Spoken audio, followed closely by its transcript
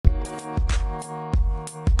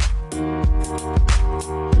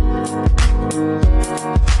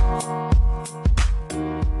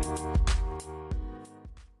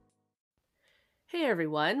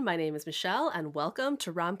everyone. My name is Michelle, and welcome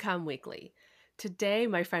to Romcom Weekly. Today,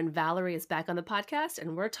 my friend Valerie is back on the podcast,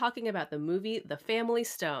 and we're talking about the movie The Family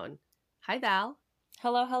Stone. Hi, Val.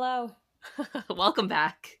 Hello, hello. Welcome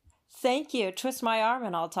back. Thank you. Twist my arm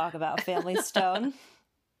and I'll talk about Family Stone.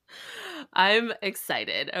 I'm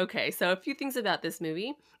excited. Okay, so a few things about this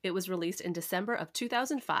movie. It was released in December of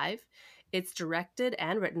 2005. It's directed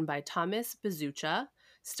and written by Thomas Bezucha.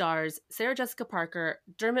 Stars Sarah Jessica Parker,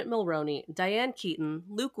 Dermot Mulroney, Diane Keaton,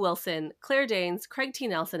 Luke Wilson, Claire Danes, Craig T.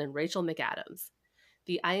 Nelson, and Rachel McAdams.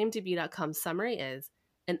 The IMDb.com summary is: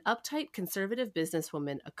 an uptight conservative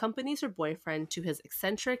businesswoman accompanies her boyfriend to his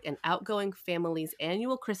eccentric and outgoing family's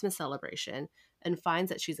annual Christmas celebration and finds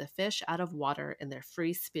that she's a fish out of water in their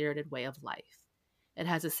free-spirited way of life. It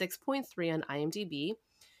has a 6.3 on IMDb.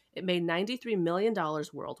 It made $93 million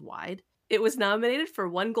worldwide. It was nominated for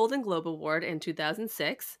one Golden Globe Award in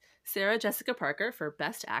 2006, Sarah Jessica Parker for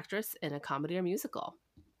Best Actress in a Comedy or Musical.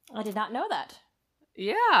 I did not know that.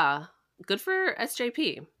 Yeah, good for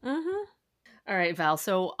SJP. Mm-hmm. All right, Val,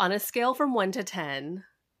 so on a scale from 1 to 10,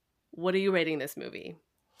 what are you rating this movie?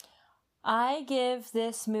 I give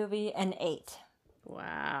this movie an 8.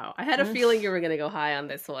 Wow. I had a feeling you were going to go high on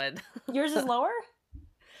this one. Yours is lower?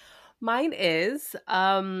 Mine is,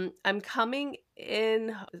 I'm coming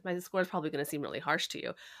in, my score is probably going to seem really harsh to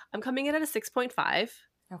you. I'm coming in at a 6.5.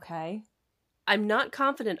 Okay. I'm not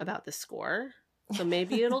confident about the score, so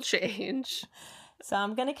maybe it'll change. So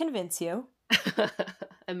I'm going to convince you.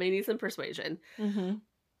 I may need some persuasion. Mm-hmm.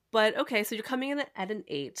 But okay, so you're coming in at an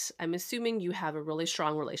 8. I'm assuming you have a really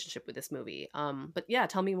strong relationship with this movie. But yeah,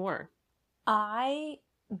 tell me more.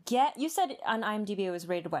 You said on IMDb it was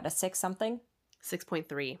rated, what, a 6 something?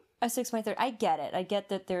 6.3. A 6.3. I get it. I get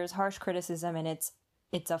that there's harsh criticism and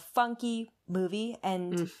it's a funky movie.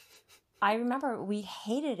 And I remember we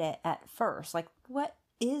hated it at first. Like, what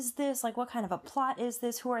is this? Like, what kind of a plot is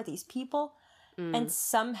this? Who are these people? And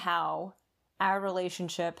somehow our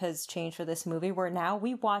relationship has changed for this movie, where now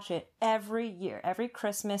we watch it every year, every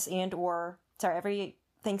Christmas every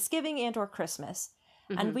Thanksgiving and or Christmas.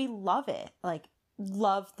 And we love it. Like,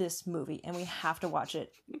 love this movie, and we have to watch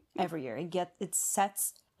it every year. It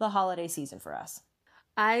sets the holiday season for us.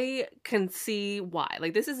 I can see why.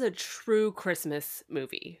 Like, this is a true Christmas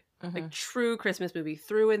movie. Like, true Christmas movie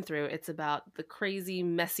through and through. It's about the crazy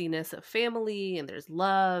messiness of family, and there's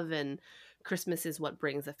love, and Christmas is what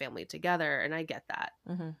brings a family together, and I get that.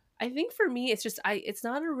 I think for me, it's just it's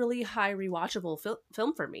not a really high rewatchable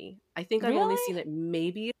film for me. I think I've only seen it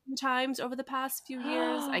maybe a few times over the past few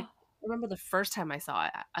years. I remember the first time I saw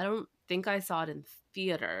it. I don't think I saw it in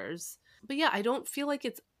theaters. But yeah, I don't feel like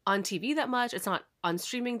it's on TV that much. It's not on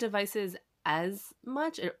streaming devices as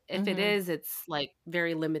much. If it is, it's like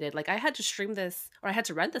very limited. Like, I had to stream this, or I had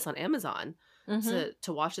to rent this on Amazon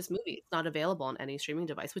to watch this movie. It's not available on any streaming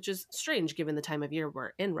device, which is strange given the time of year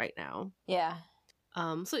we're in right now. Yeah.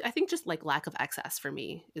 So I think just like lack of access for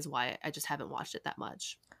me is why I just haven't watched it that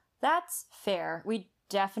much. That's fair. We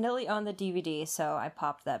definitely own the DVD, so I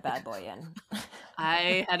popped that bad boy in.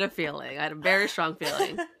 I had a feeling. I had a very strong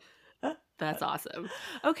feeling. That's awesome.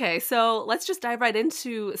 Okay, so let's just dive right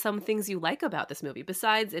into some things you like about this movie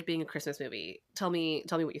besides it being a Christmas movie. Tell me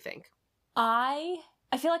what you think. I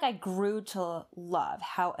feel like I grew to love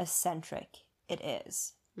how eccentric it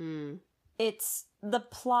is. It's the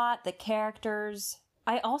plot, the characters.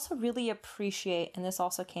 I also really appreciate, and this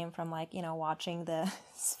also came from, like, you know, watching the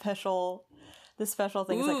special things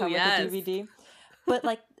that come with the DVD. But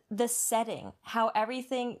like the setting, how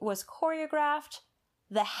everything was choreographed,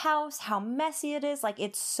 the house, how messy it is. Like,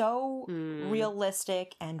 it's so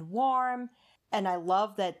realistic and warm. And I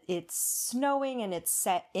love that it's snowing and it's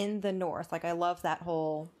set in the north. Like, I love that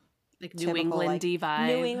whole like New England-y vibe.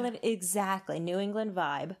 New England, exactly. New England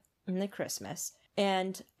vibe in the Christmas.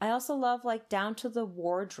 And I also love, like, down to the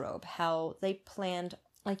wardrobe, how they planned,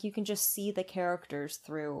 like, you can just see the characters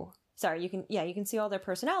through. You can see all their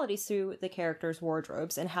personalities through the characters'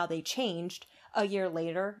 wardrobes and how they changed a year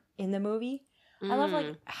later in the movie. I love,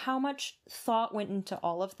 like, how much thought went into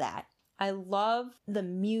all of that. I love the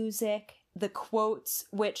music, the quotes,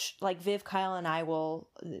 which, like, Viv, Kyle, and I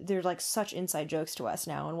they're, like, such inside jokes to us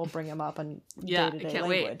now, and we'll bring them up on day-to-day language.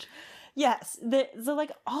 Wait. Yes, the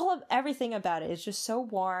like, all of everything about it is just so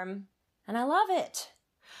warm, and I love it.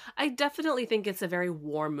 I definitely think it's a very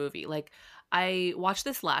warm movie. Like, I watched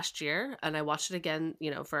this last year, and I watched it again, you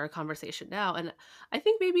know, for our conversation now, and I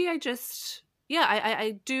think maybe I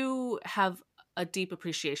do have a deep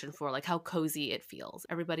appreciation for, like, how cozy it feels.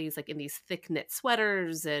 Everybody's, like, in these thick knit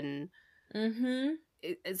sweaters, and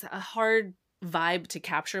it's a hard vibe to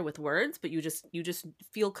capture with words, but you just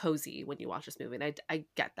feel cozy when you watch this movie. And I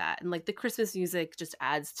get that. And like the Christmas music just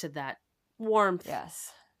adds to that warmth.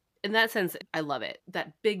 Yes. In that sense, I love it.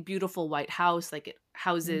 That big, beautiful white house, like it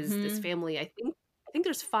houses this Mm-hmm. family. I think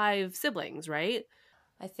there's 5 siblings, right?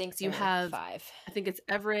 I think So you there are have, 5. I think it's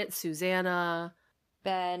Everett, Susanna,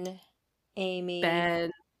 Ben, Amy,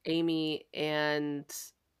 Ben, Amy, and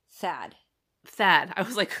Thad. Thad. I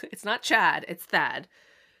was like, it's not Chad, it's Thad.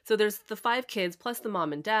 So there's the 5 kids plus the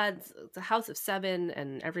mom and dad. It's a house of 7,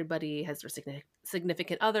 and everybody has their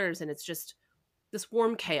significant others, and it's just this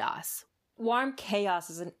warm chaos. Warm chaos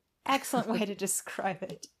is an excellent way to describe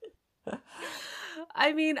it.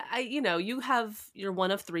 I mean, you're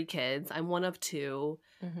one of 3 kids. I'm one of 2.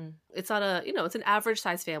 Mm-hmm. It's not it's an average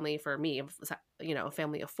size family for me, a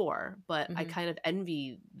family of 4, but I Mm-hmm. kind of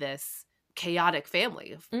envy this chaotic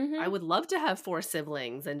family. I Mm-hmm. would love to have 4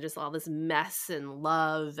 siblings and just all this mess and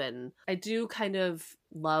love, and I do kind of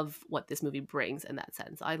love what this movie brings in that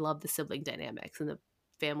sense. I love the sibling dynamics and the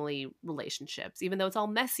family relationships, even though it's all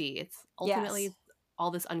messy. It's Yes. ultimately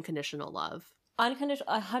all this unconditional love.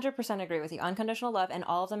 Unconditional, 100% agree with you. Unconditional love, and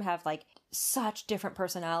all of them have like such different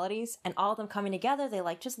personalities, and all of them coming together, they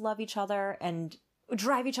like just love each other and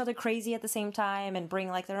drive each other crazy at the same time and bring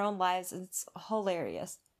like their own lives. It's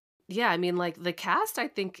hilarious. Yeah, I mean, like the cast I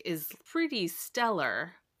think is pretty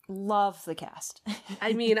stellar. Love the cast.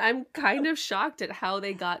 I mean, I'm kind of shocked at how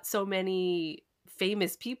they got so many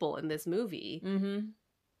famous people in this movie. Mm-hmm.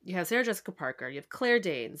 You have Sarah Jessica Parker, you have Claire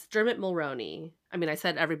Danes, Dermot Mulroney. I mean, I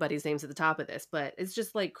said everybody's names at the top of this, but it's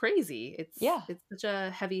just like crazy. Yeah, It's such a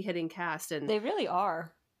heavy hitting cast, and they really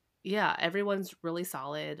are. yeah, everyone's really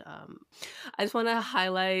solid. I just want to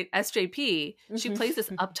highlight SJP. She plays this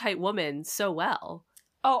uptight woman so well.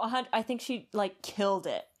 Oh, I think she like killed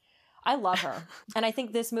it. I love her. And I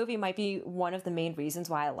think this movie might be one of the main reasons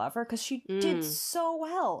why I love her, because she did so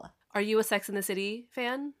well. Are you a Sex and the City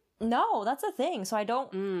fan? No, that's the thing. So I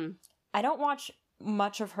don't Mm. watch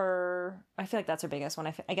much of her. I feel like that's her biggest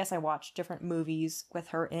one. I guess I watch different movies with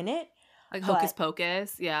her in it. Like Hocus But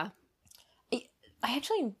Pocus, yeah. I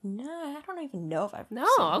actually, no, I don't even know if I've No,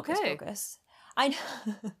 seen Hocus okay. Pocus. I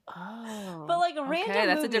know. Oh. But like okay, random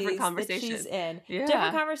that's movies a different that conversation. she's in, Yeah.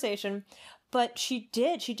 different conversation. But she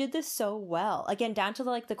did this so well. Again, down to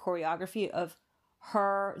the choreography of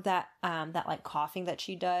her, that like coughing that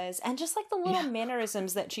she does, and just like the little Yeah.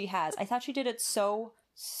 mannerisms that she has. I thought she did it so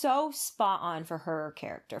spot on for her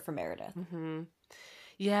character, for Meredith. Mm-hmm.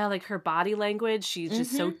 Yeah, like her body language, she's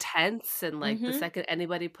just so tense, and like the Mm-hmm. second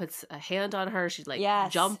anybody puts a hand on her, she like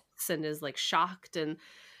Yes. jumps and is like shocked, and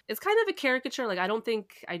it's kind of a caricature. Like I don't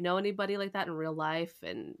think I know anybody like that in real life,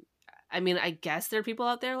 and I mean, I guess there are people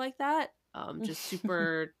out there like that, just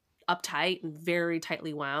super uptight and very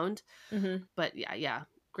tightly wound. Mm-hmm. But yeah,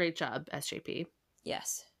 great job, SJP.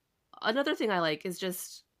 Yes. Another thing I like is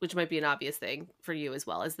just, which might be an obvious thing for you as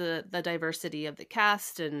well, is the diversity of the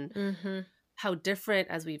cast and Mm-hmm. how different,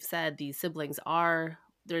 as we've said, these siblings are.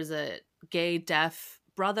 There's a gay deaf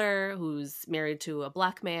brother who's married to a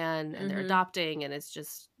black man, and they're Mhm. adopting, and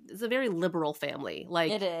it's a very liberal family.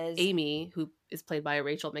 Like It is. Amy, who is played by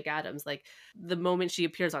Rachel McAdams, like the moment she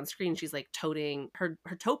appears on screen, she's like toting her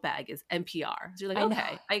tote bag is NPR. So you're like, I know.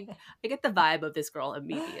 okay, I get the vibe of this girl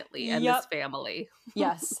immediately and Yup. this family.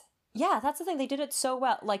 Yes. Yeah, that's the thing. They did it so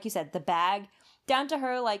well. Like you said, the bag, down to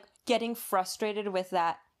her like getting frustrated with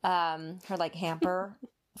that her like hamper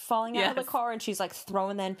falling out of the Yes. car, and she's like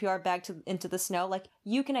throwing the NPR bag into the snow. Like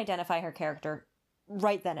you can identify her character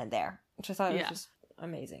right then and there, which I thought was Yeah. just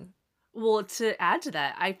amazing. Well, to add to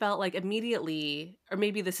that, I felt like immediately, or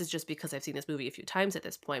maybe this is just because I've seen this movie a few times at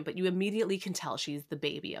this point, but you immediately can tell she's the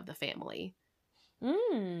baby of the family.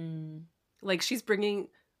 Like she's bringing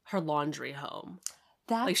her laundry home.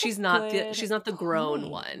 That's Like she's not the grown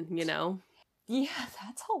one, you know? Yeah,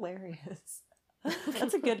 that's hilarious.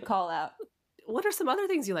 That's a good call out. What are some other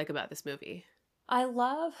things you like about this movie? I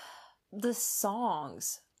love the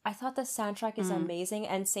songs. I thought the soundtrack is amazing,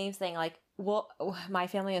 and same thing, like, well, my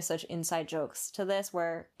family has such inside jokes to this,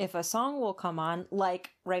 where if a song will come on, like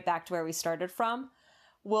right back to where we started from,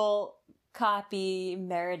 we'll copy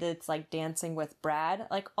Meredith's like Dancing with Brad,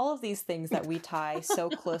 like all of these things that we tie so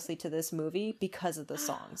closely to this movie because of the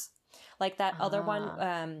songs. Like that other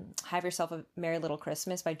one, Have Yourself a Merry Little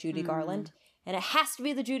Christmas by Judy Garland. And it has to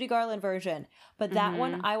be the Judy Garland version. But that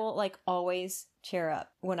one, I will like always cheer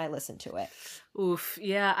up when I listen to it. Oof.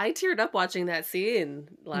 Yeah, I teared up watching that scene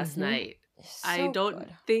last night. I don't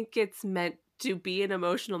think it's meant to be an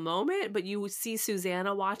emotional moment, but you see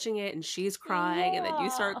Susanna watching it and she's crying, and then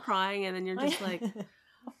you start crying, and then you're just like,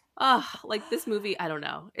 Like this movie, I don't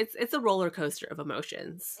know. It's a roller coaster of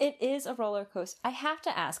emotions. It is a roller coaster. I have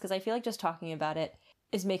to ask, because I feel like just talking about it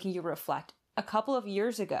is making you reflect. A couple of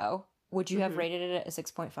years ago, would you have rated it a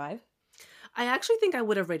 6.5? I actually think I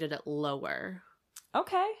would have rated it lower.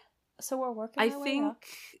 Okay. So we're working our way up.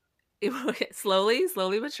 Slowly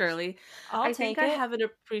but surely. I think I have an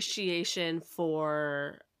appreciation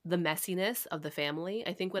for the messiness of the family.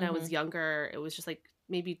 I think when I was younger, it was just like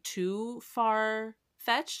maybe too far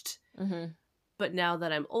fetched. But now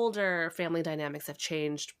that I'm older, family dynamics have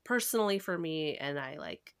changed personally for me, and I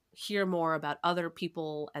like hear more about other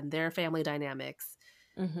people and their family dynamics.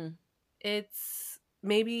 It's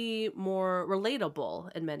maybe more relatable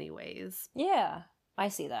in many ways. Yeah, I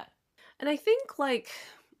see that. And I think like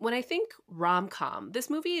when I think rom-com, this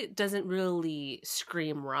movie doesn't really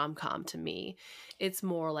scream rom-com to me. It's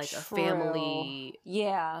more like a family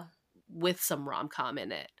with some rom-com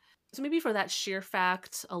in it. So maybe for that sheer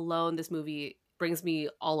fact alone, this movie brings me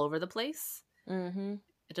all over the place. It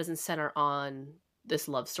doesn't center on this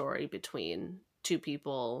love story between two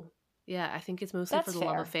people. Yeah, I think it's mostly for the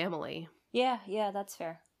love of family. Yeah, that's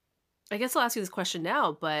fair. I guess I'll ask you this question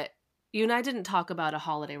now, but you and I didn't talk about a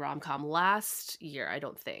holiday rom-com last year, I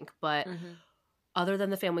don't think. But other than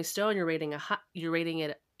The Family Stone, you're rating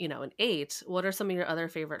it, an 8. What are some of your other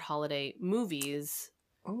favorite holiday movies?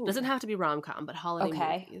 Ooh. Doesn't have to be rom-com, but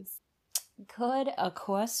holiday movies. Good a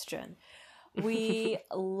question. We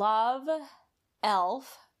love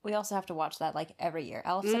Elf. We also have to watch that like every year.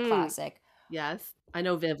 Elf's a classic. Yes. I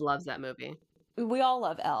know Viv loves that movie. We all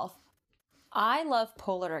love Elf. I love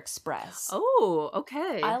Polar Express. Oh,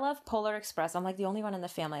 okay. I love Polar Express. I'm like the only one in the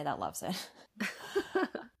family that loves it.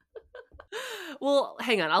 Well,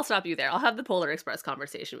 hang on. I'll stop you there. I'll have the Polar Express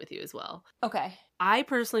conversation with you as well. Okay. I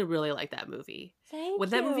personally really like that movie. Thank you. When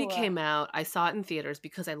that movie came out, I saw it in theaters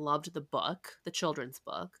because I loved the book, the children's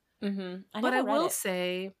book. But I will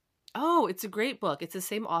say, it's a great book. It's the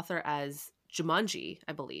same author as Jumanji,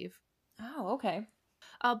 I believe. Oh, okay.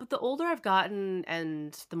 But the older I've gotten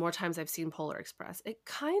and the more times I've seen Polar Express, it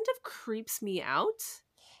kind of creeps me out.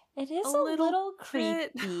 It is a little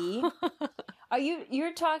creepy.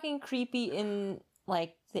 You're talking creepy in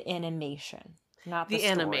like the animation, not the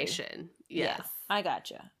story. Animation. Yes.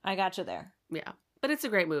 Yeah, I gotcha there. Yeah. But it's a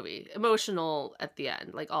great movie. Emotional at the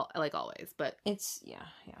end, like always. But it's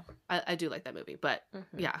I do like that movie. But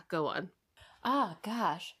yeah, go on. Ah,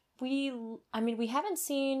 gosh. We haven't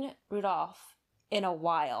seen Rudolph in a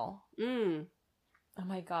while. Oh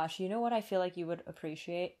my gosh, you know what I feel like you would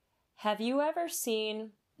appreciate? Have you ever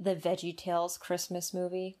seen the VeggieTales Christmas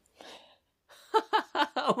movie?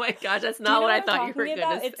 Oh my gosh, that's not what I thought you were going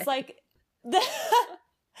to say. It's like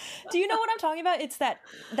do you know what I'm talking about? It's that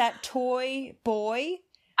toy boy.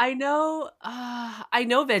 I know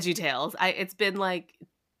VeggieTales. It's been like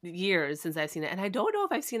years since I've seen it, and I don't know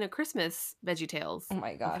if I've seen a Christmas VeggieTales. Oh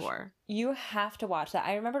my gosh, before. You have to watch that.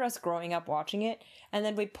 I remember us growing up watching it, and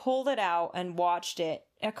then we pulled it out and watched it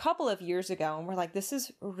a couple of years ago, and we're like, this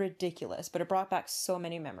is ridiculous, but it brought back so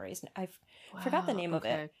many memories. I forgot the name of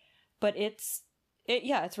it, but it's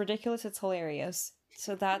ridiculous. It's hilarious.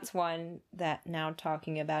 So that's one that now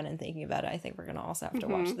talking about and thinking about it, I think we're gonna also have to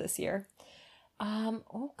watch this year.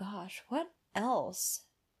 Oh gosh, what else?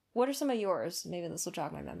 What are some of yours? Maybe this will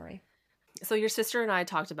jog my memory. So your sister and I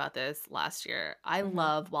talked about this last year. I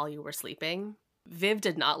love While You Were Sleeping. Viv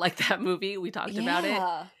did not like that movie. We talked about it.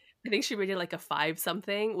 I think she rated like a 5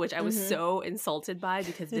 something, which I was so insulted by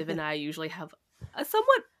because Viv and I usually have a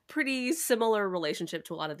somewhat pretty similar relationship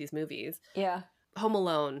to a lot of these movies. Yeah. Home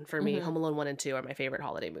Alone, for me, Home Alone 1 and 2 are my favorite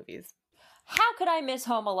holiday movies. How could I miss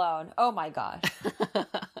Home Alone? Oh my gosh.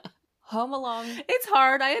 Home Alone. It's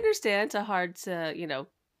hard. I understand. It's hard to,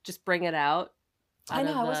 just bring it out. I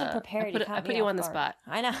know. I wasn't prepared. I put you on the spot.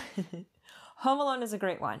 I know. Home Alone is a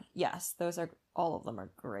great one. Yes, all of them are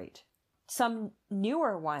great. Some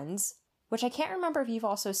newer ones, which I can't remember if you've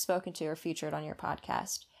also spoken to or featured on your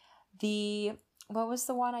podcast. What was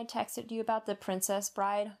the one I texted you about? The Princess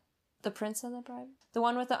Bride? The Prince and the Bride? The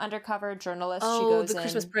one with the undercover journalist. Oh, she goes the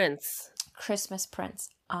Christmas Prince. Christmas Prince.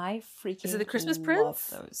 I freaking Is it the Christmas love Prince?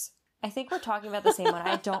 Those. I think we're talking about the same one.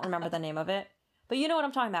 I don't remember the name of it. But you know what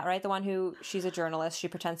I'm talking about, right? The one who, she's a journalist. She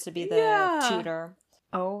pretends to be the tutor.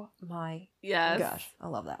 Oh my gosh. I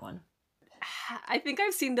love that one. I think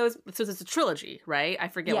I've seen those. So it's a trilogy, right? I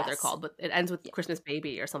forget what they're called, but it ends with Christmas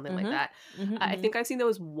Baby or something like that. I think I've seen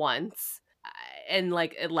those once and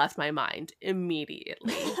like it left my mind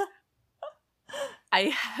immediately. I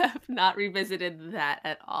have not revisited that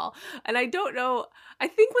at all. And I don't know. I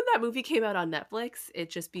think when that movie came out on Netflix, it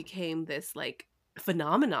just became this like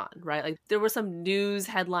phenomenon, right? Like there were some news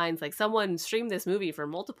headlines, like someone streamed this movie for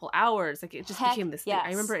multiple hours. Like it just Heck became this thing. I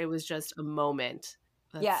remember yes. it was just a moment.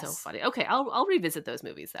 That's so Yes. funny. Okay, I'll revisit those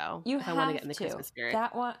movies though You if I want to get have in the to. Christmas spirit.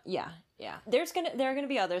 That one, yeah, yeah. There are gonna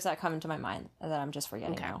be others that come into my mind that I'm just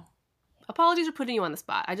forgetting Okay. now. Apologies for putting you on the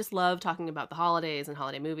spot. I just love talking about the holidays and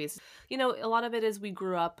holiday movies. You know, a lot of it is we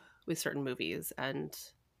grew up with certain movies. And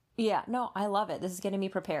Yeah, no, I love it. This is getting me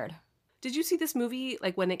prepared. did you see this movie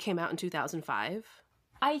like when it came out in 2005?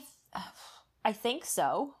 I th- I think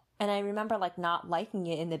so. And I remember like not liking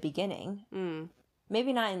it in the beginning. Mm.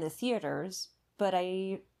 Maybe not in the theaters, but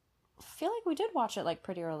I feel like we did watch it like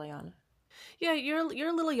pretty early on. Yeah, you're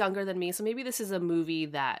a little younger than me, so maybe this is a movie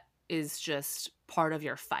that is just part of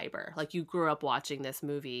your fiber. Like you grew up watching this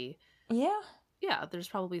movie. Yeah, Yeah, there's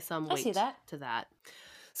probably some I see weight that. to that.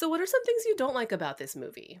 So what are some things you don't like about this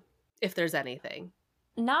movie, if there's anything?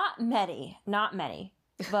 Not many, not many.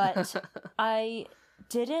 But I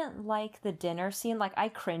didn't like the dinner scene. Like I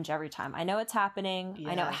cringe every time. I know it's happening.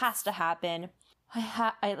 I know it Yes. has to happen.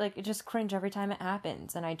 I like just cringe every time it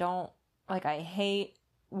happens, and I don't like. I hate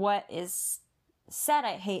what is said.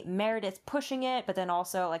 I hate Meredith pushing it, but then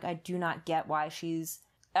also like I do not get why she's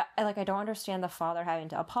like I don't understand the father having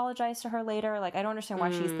to apologize to her later. Like I don't understand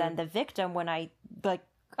why she's then the victim when I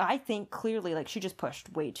think clearly like she just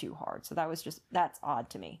pushed way too hard. So that's odd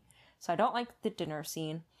to me. So I don't like the dinner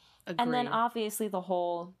scene. And then Agree. obviously the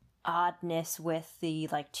whole oddness with the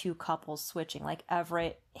like two couples switching, like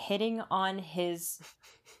Everett hitting on his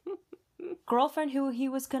girlfriend who he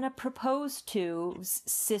was going to propose to's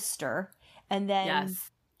sister, and then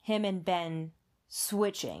Yes. him and Ben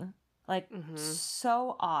switching. Like Mhm.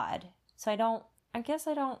 so odd. So I guess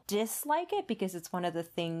I don't dislike it because it's one of the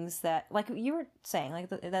things that, like you were saying, like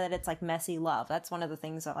that it's like messy love. That's one of the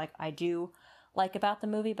things that like I do like about the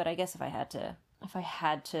movie. But I guess if I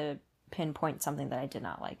had to pinpoint something that I did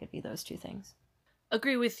not like, it'd be those two things.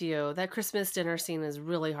 Agree with you. That Christmas dinner scene is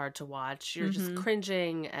really hard to watch. You're just Mhm.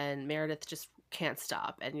 cringing, and Meredith just can't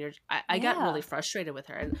stop. And I got Yeah. really frustrated with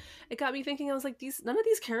her, and it got me thinking. I was like, none of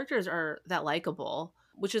these characters are that likable,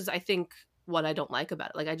 which is, I think, what I don't like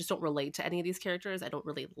about it. Like, I just don't relate to any of these characters. I don't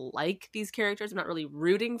really like these characters. I'm not really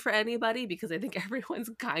rooting for anybody because I think everyone's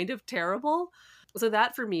kind of terrible. So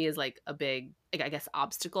that for me is like a big, like, I guess,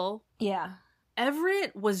 obstacle. Yeah.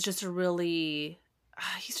 Everett was just a really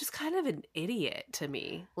he's just kind of an idiot to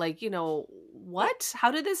me. Like, what? How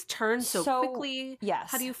did this turn so quickly? Yes.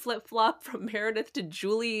 How do you flip-flop from Meredith to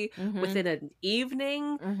Julie within an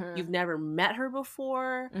evening? You've never met her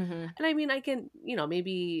before. And I mean, I can,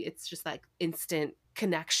 maybe it's just like instant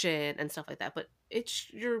connection and stuff like that, but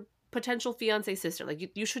it's your potential fiance sister.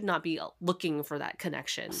 Like, you should not be looking for that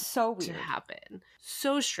connection So to weird. happen.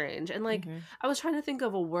 So strange. And like, I was trying to think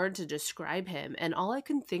of a word to describe him, and all I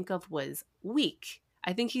can think of was weak.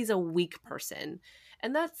 I think he's a weak person.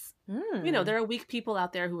 And that's, there are weak people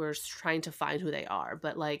out there who are trying to find who they are.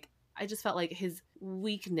 But like, I just felt like his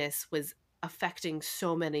weakness was affecting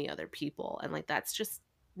so many other people. And like, that's just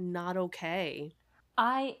not okay.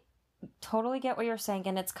 I totally get what you're saying.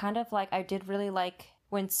 And it's kind of like, I did really like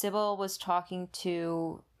when Sybil was talking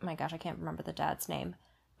to, my gosh, I can't remember the dad's name,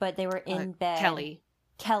 but they were in bed.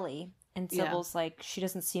 Kelly. And Sybil's like, she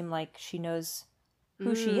doesn't seem like she knows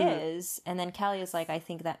who she is. And then Kelly is like, I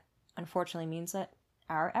think that unfortunately means that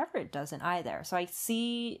our Everett doesn't either. So I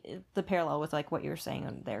see the parallel with like what you're saying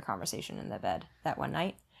in their conversation in the bed that one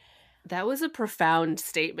night. That was a profound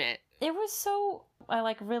statement. It was so, I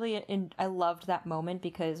loved that moment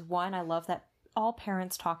because one, I love that all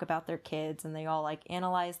parents talk about their kids and they all like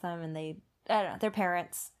analyze them and I don't know, they're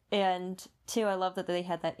parents. And two, I love that they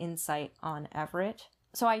had that insight on Everett.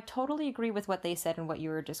 So I totally agree with what they said and what you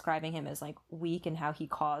were describing him as like weak and how he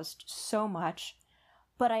caused so much.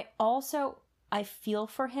 But I feel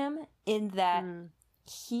for him in that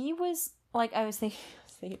he was like, I was thinking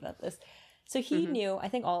about this. So he knew, I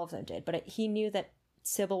think all of them did, but he knew that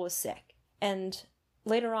Sybil was sick. And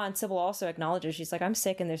later on, Sybil also acknowledges, she's like, I'm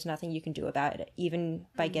sick and there's nothing you can do about it, even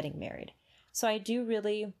by getting married. So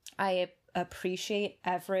I appreciate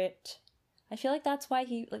Everett. I feel like that's why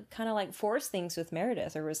he kind of like forced things with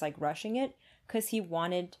Meredith or was like rushing it because he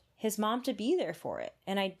wanted his mom to be there for it.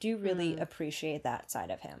 And I do really appreciate that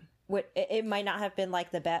side of him. It might not have been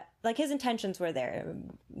like the best, like his intentions were there.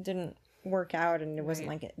 It didn't work out and it wasn't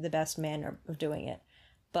like the best manner of doing it.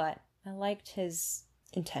 But I liked his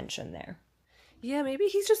intention there. Yeah, maybe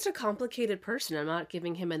he's just a complicated person. I'm not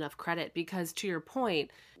giving him enough credit because, to your point,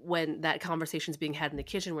 when that conversation's being had in the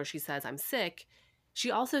kitchen where she says, I'm sick, she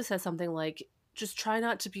also says something like, just try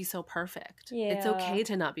not to be so perfect. It's Yeah. okay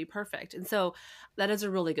to not be perfect. And so that is a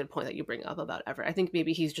really good point that you bring up about Everett. I think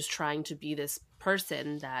maybe he's just trying to be this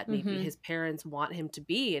person that maybe Mm-hmm. his parents want him to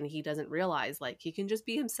be, and he doesn't realize like he can just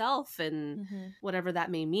be himself and Mm-hmm. whatever that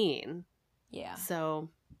may mean. Yeah. So,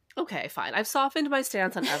 okay, fine. I've softened my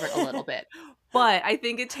stance on Everett a little bit, but I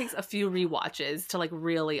think it takes a few rewatches to like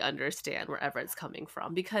really understand where Everett's coming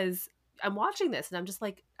from, because I'm watching this and I'm just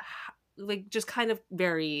like just kind of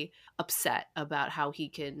very upset about how he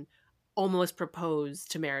can almost propose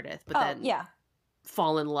to Meredith, but Oh, then yeah.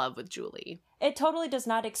 fall in love with Julie. It totally does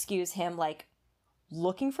not excuse him, like,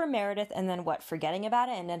 looking for Meredith and then what, forgetting about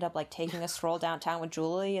it and end up, like, taking a stroll downtown with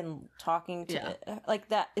Julie and talking to, Yeah. like,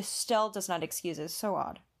 that still does not excuse it. It's so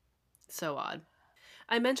odd. So odd.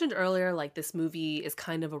 I mentioned earlier, like, this movie is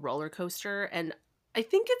kind of a roller coaster, and I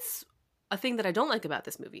think it's a thing that I don't like about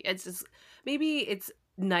this movie. It's just, maybe it's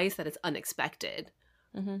nice that it's unexpected,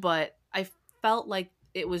 Mm-hmm. but I felt like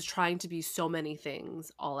it was trying to be so many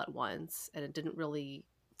things all at once, and it didn't really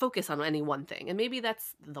focus on any one thing. And maybe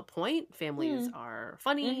that's the point. Families are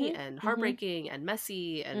funny Mm-hmm. and Mm-hmm. heartbreaking and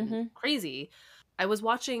messy and Mm-hmm. crazy. I was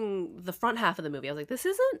watching the front half of the movie. I was like, this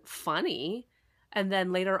isn't funny. And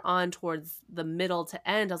then later on towards the middle to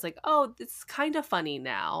end, I was like, oh, it's kind of funny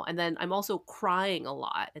now. And then I'm also crying a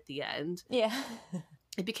lot at the end. Yeah.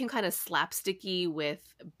 It became kind of slapsticky with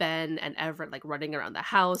Ben and Everett like running around the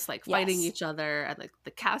house, like fighting Yes. each other, and like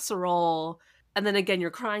the casserole. And then again, you're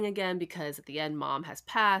crying again because at the end, Mom has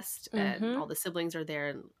passed and Mm-hmm. all the siblings are there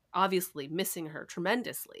and obviously missing her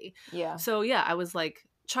tremendously. Yeah. So yeah, I was like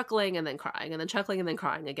chuckling and then crying and then chuckling and then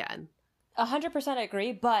crying again. 100%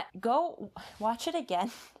 agree, but go watch it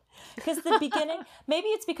again. Because the beginning, maybe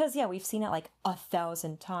it's because, yeah, we've seen it like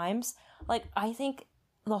 1,000 times. Like, I think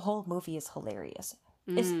the whole movie is hilarious.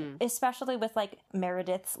 Especially with like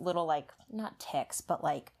Meredith's little, like, not tics, but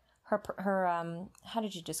like her how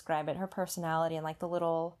did you describe it? Her personality and like the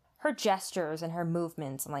little, her gestures and her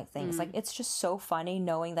movements and like things. Like, it's just so funny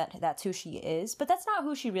knowing that that's who she is. But that's not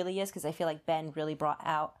who she really is, because I feel like Ben really brought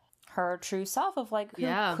out her true self of like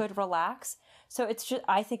who could relax. So it's just,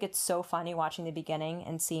 I think it's so funny watching the beginning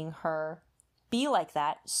and seeing her be like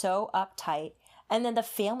that, so uptight, and then the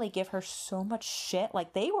family give her so much shit.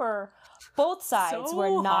 Like, they were, both sides So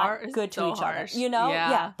were not hard- good to so each harsh. other, you know?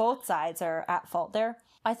 Yeah. Both sides are at fault there.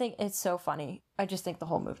 I think it's so funny. I just think the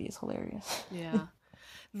whole movie is hilarious. Yeah.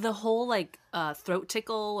 The whole like throat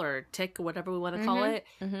tickle or tick, whatever we want to call it.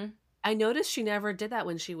 Mm-hmm. I noticed she never did that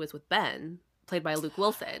when she was with Ben, played by Luke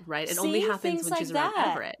Wilson, right? It See, only happens things when like she's around that.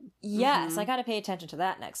 Everett. Yes, Mhm. I gotta pay attention to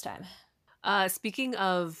that next time. Speaking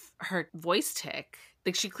of her voice tick,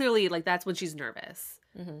 like she clearly, like that's when she's nervous.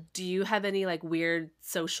 Mm-hmm. Do you have any like weird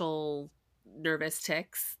social nervous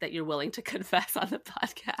tics that you're willing to confess on the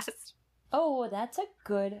podcast? Oh, that's a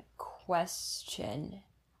good question.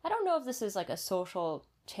 I don't know if this is like a social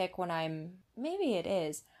tick when I'm... Maybe it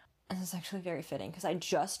is. And it's actually very fitting because I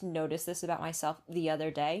just noticed this about myself the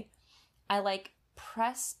other day. I like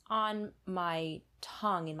press on my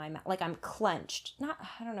tongue in my mouth. Like, I'm clenched. Not,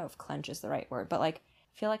 I don't know if clench is the right word, but like,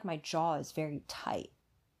 I feel like my jaw is very tight.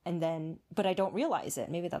 And then, but I don't realize it.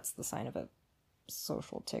 Maybe that's the sign of a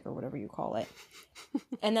social tick or whatever you call it.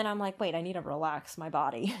 And then I'm like, wait, I need to relax my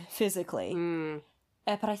body physically.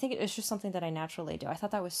 But I think it's just something that I naturally do. I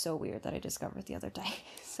thought that was so weird that I discovered the other day.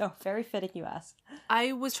 So very fitting you ask.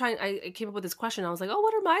 I came up with this question. I was like, oh,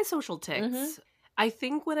 what are my social tics? Mhm. I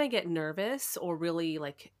think when I get nervous or really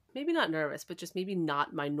like, maybe not nervous, but just maybe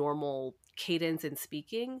not my normal cadence in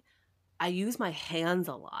speaking, I use my hands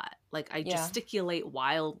a lot. Like I gesticulate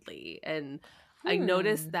wildly. And I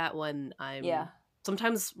noticed that when I'm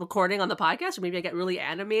sometimes recording on the podcast, or maybe I get really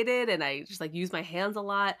animated and I just like use my hands a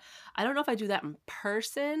lot. I don't know if I do that in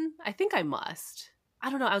person. I think I must. I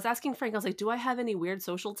don't know. I was asking Frank, I was like, do I have any weird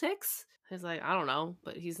social tics? He's like, I don't know,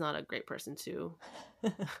 but he's not a great person to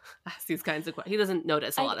ask these kinds of questions. He doesn't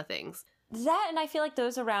notice a lot of things. That, and I feel like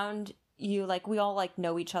those around you, like, we all like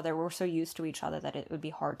know each other. We're so used to each other that it would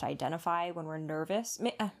be hard to identify when we're nervous.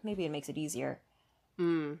 Maybe it makes it easier.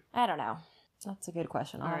 I don't know. That's a good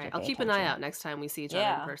question. All right, I'll keep an eye out next time we see each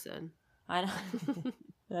other in person. I know.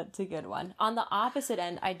 That's a good one. On the opposite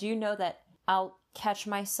end, I do know that I'll catch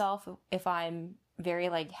myself if I'm very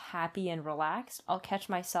like happy and relaxed. I'll catch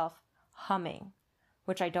myself humming,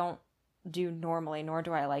 which I don't do normally, nor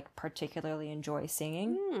do I like particularly enjoy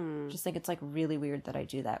singing. Just think it's like really weird that I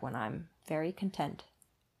do that when I'm very content.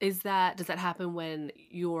 Does that happen when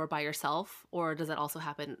you're by yourself, or does that also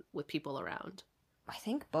happen with people around? I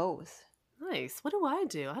think both. Nice. What do I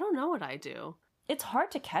do? I don't know what I do. It's hard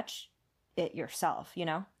to catch it yourself, you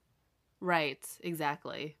know? Right,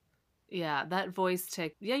 exactly. Yeah, that voice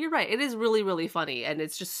tick. Yeah, you're right. It is really, really funny. And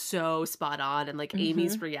it's just so spot on. And like Mm-hmm.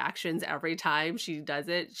 Amy's reactions every time she does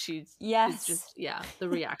it, it's Yes. just, yeah, the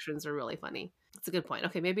reactions are really funny. It's a good point.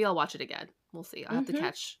 Okay, maybe I'll watch it again. We'll see. I'll have to Mm-hmm.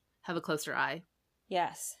 have a closer eye.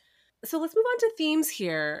 Yes. So let's move on to themes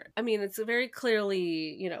here. I mean, it's a very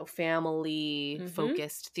clearly, family Mm-hmm.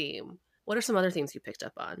 focused theme. What are some other themes you picked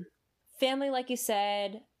up on? Family, like you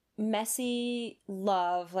said, messy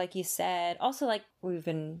love, like you said. Also, like we've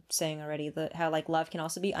been saying already, how like love can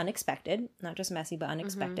also be unexpected, not just messy, but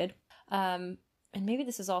unexpected. And maybe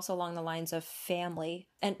this is also along the lines of family,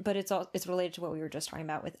 but it's related to what we were just talking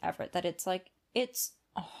about with Everett. That it's like it's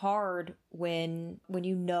hard when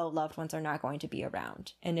you know loved ones are not going to be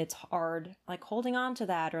around, and it's hard like holding on to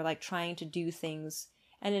that or like trying to do things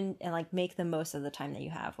and like make the most of the time that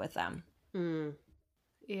you have with them. Mm,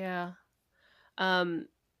 yeah. Um,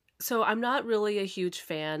 so I'm not really a huge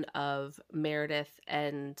fan of Meredith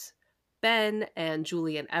and Ben and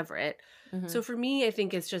Julie and Everett. Mm-hmm. So for me, I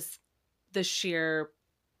think it's just the sheer,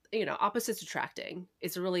 opposites attracting.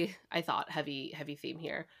 It's a really, I thought, heavy theme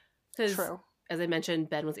here. Because True. as I mentioned,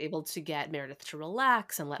 Ben was able to get Meredith to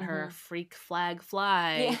relax and let her Mm-hmm. freak flag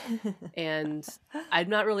fly. Yeah. And I'm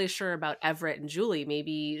not really sure about Everett and Julie.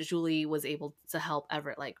 Maybe Julie was able to help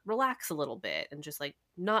Everett like relax a little bit and just like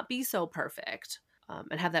not be so perfect,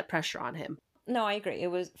 and have that pressure on him. No, I agree. It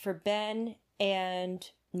was for Ben and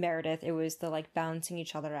Meredith, it was the like balancing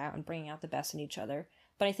each other out and bringing out the best in each other.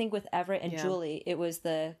 But I think with Everett and Yeah. Julie, it was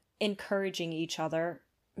the encouraging each other.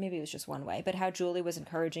 Maybe it was just one way, but how Julie was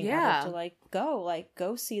encouraging Yeah. Everett to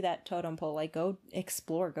go see that totem pole, like go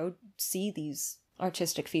explore, go see these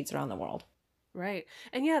artistic feats around the world. Right.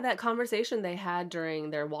 And yeah, that conversation they had during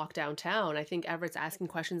their walk downtown, I think Everett's asking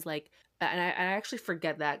questions like, and I actually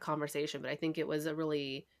forget that conversation, but I think it was a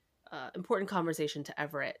really important conversation to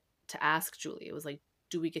Everett to ask Julie. It was like,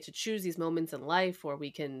 do we get to choose these moments in life where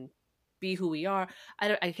we can be who we are?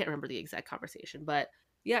 I can't remember the exact conversation, but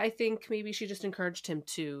yeah, I think maybe she just encouraged him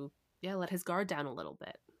to, let his guard down a little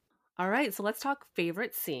bit. All right, so let's talk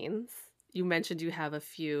favorite scenes. You mentioned you have a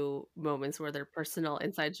few moments where they're personal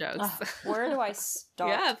inside jokes. Where do I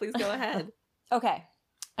start? Yeah, please go ahead. Okay,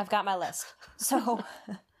 I've got my list. So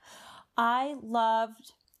I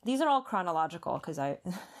loved, these are all chronological because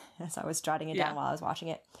as I was jotting it down while I was watching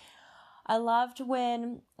it. I loved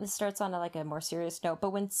when, this starts on like a more serious note,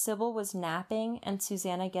 but when Sybil was napping and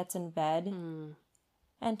Susanna gets in bed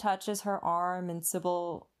and touches her arm and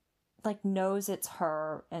Sybil like knows it's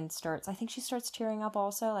her and I think she starts tearing up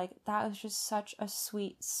also. Like that was just such a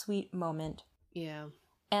sweet, sweet moment. Yeah.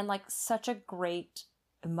 And like such a great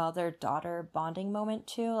mother-daughter bonding moment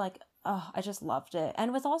too. Like, oh, I just loved it.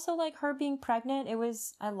 And with also like her being pregnant,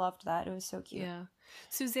 I loved that. It was so cute. Yeah.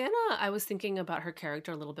 Susanna, I was thinking about her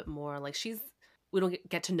character a little bit more. Like we don't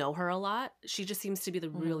get to know her a lot. She just seems to be the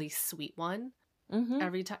really sweet one. Mm-hmm.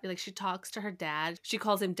 Every time, like she talks to her dad, she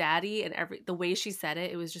calls him daddy, and the way she said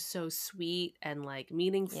it, it was just so sweet and like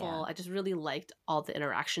meaningful. Yeah. I just really liked all the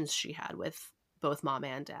interactions she had with both mom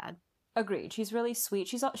and dad. Agreed. She's really sweet.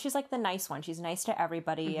 She's like the nice one. She's nice to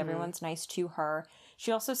everybody. Everyone's nice to her.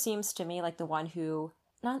 She also seems to me like the one who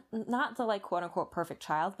not the like quote unquote perfect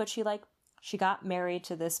child, but she got married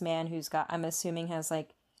to this man who's got, I'm assuming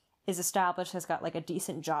is established, has got like a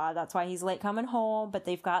decent job. That's why he's late coming home, but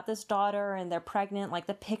they've got this daughter and they're pregnant, like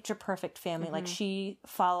the picture perfect family. Like she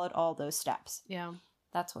followed all those steps. Yeah.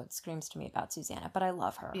 That's what screams to me about Susanna, but I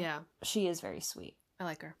love her. Yeah. She is very sweet. I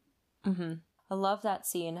like her. Mm-hmm. I love that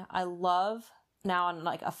scene. I love, now on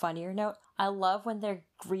like a funnier note, I love when they're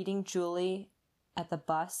greeting Julie at the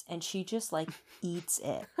bus and she just like eats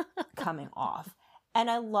it coming off. And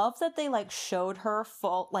I love that they like showed her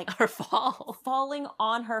Her fall falling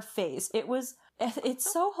on her face.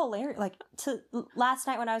 It's so hilarious. Like last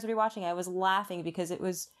night when I was rewatching, I was laughing because it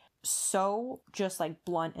was so just like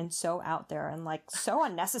blunt and so out there and like so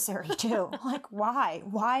unnecessary too. Like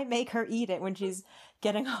why make her eat it when she's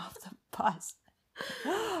getting off the bus?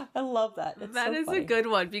 I love that. That so is funny. A good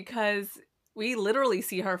one because we literally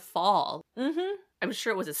see her fall. Mm-hmm. I'm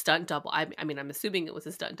sure it was a stunt double. I mean, I'm assuming it was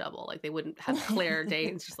a stunt double. Like they wouldn't have Claire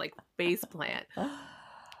Danes just like face plant.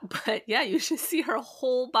 But yeah, you should see her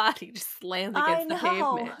whole body just slam against the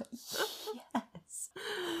pavement. Yes.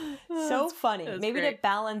 So funny. Maybe great. To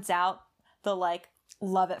balance out the like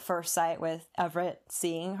love at first sight with Everett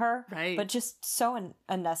seeing her. Right. But just so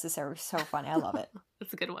unnecessary. So funny. I love it.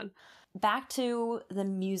 That's a good one. Back to the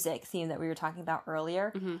music theme that we were talking about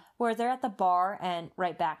earlier, where they're at the bar and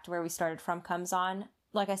right back to where we started from comes on.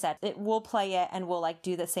 Like I said, we'll play it and we'll like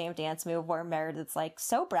do the same dance move where Meredith's like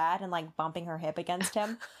so Brad and like bumping her hip against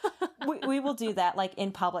him. we will do that like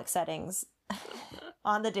in public settings.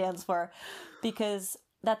 on the dance floor because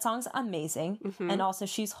that song's amazing. Mhm. And also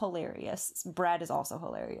she's hilarious. Brad is also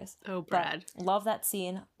hilarious. Oh, Brad. But love that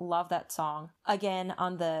scene. Love that song. Again,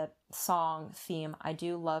 on the song theme, I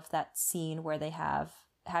do love that scene where they have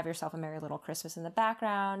Yourself a Merry Little Christmas in the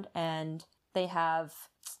background, and they have,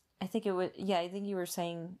 I think you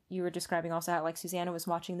were describing also how like Susanna was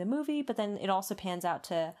watching the movie, but then it also pans out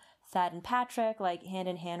to Thad and Patrick like hand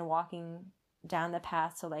in hand walking down the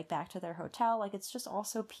path to like back to their hotel. Like it's just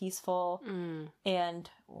also peaceful and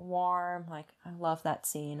warm. Like I love that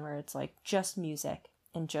scene where it's like just music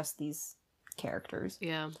and just these characters.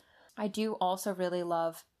 Yeah. I do also really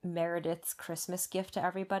love Meredith's Christmas gift to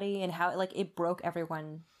everybody and how like it broke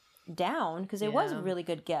everyone down because it was a really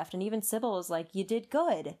good gift. And even Sybil was like, you did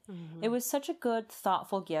good. It was such a good,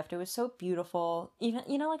 thoughtful gift. It was so beautiful. Even,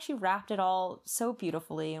 like she wrapped it all so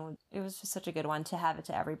beautifully, and it was just such a good one to have it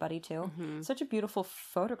to everybody too. Such a beautiful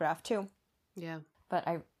photograph too. Yeah. But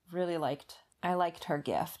I liked her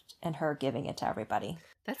gift and her giving it to everybody.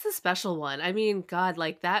 That's a special one. I mean, God,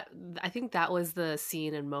 like that, I think that was the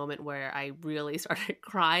scene and moment where I really started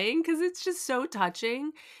crying because it's just so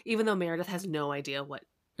touching, even though Meredith has no idea what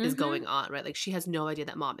is going on, right? Like she has no idea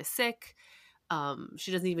that mom is sick.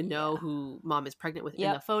 She doesn't even know who mom is pregnant with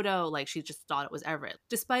in the photo. Like she just thought it was Everett.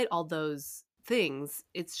 Despite all those things,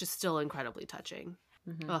 it's just still incredibly touching.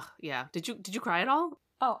 Oh, yeah. Did you cry at all?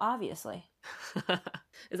 Oh, obviously.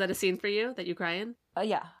 Is that a scene for you that you cry in?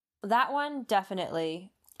 Yeah. That one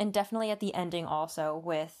definitely. And definitely at the ending also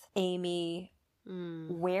with Amy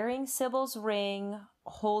wearing Sybil's ring,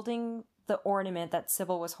 holding the ornament that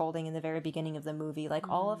Sybil was holding in the very beginning of the movie. Like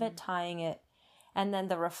all of it tying it. And then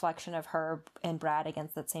the reflection of her and Brad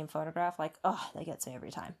against that same photograph. Like, oh, that gets me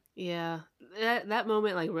every time. Yeah. That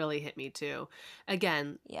moment like really hit me too.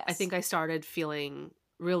 Again, yes. I think I started feeling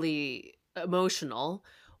really emotional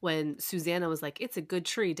when Susanna was like, it's a good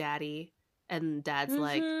tree, Daddy. And Dad's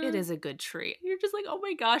like, it is a good tree. And you're just like, oh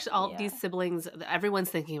my gosh, all these siblings, everyone's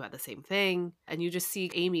thinking about the same thing. And you just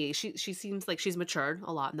see Amy, she seems like she's matured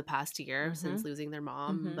a lot in the past year since losing their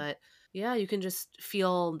mom. But yeah, you can just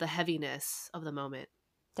feel the heaviness of the moment.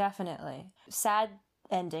 Definitely. Sad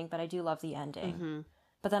ending, but I do love the ending.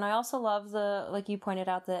 But then I also love the, like you pointed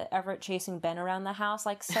out, the Everett chasing Ben around the house.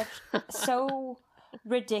 Like so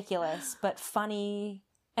ridiculous, but funny.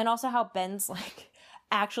 And also how Ben's like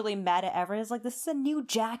actually mad at Everett. Is like, this is a new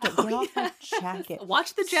jacket. Get off my jacket.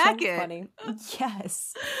 Watch the jacket. So funny.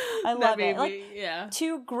 Yes. I love it. Like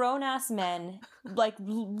two grown-ass men like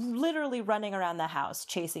literally running around the house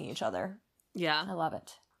chasing each other. Yeah. I love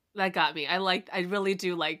it. That got me. I really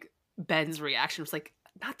do like Ben's reaction. It's like,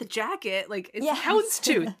 not the jacket. Like, it's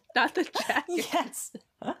houndstooth, not the jacket. Yes.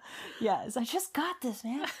 Yes. I just got this,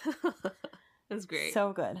 man. That's great.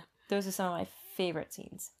 So good. Those are some of my favorite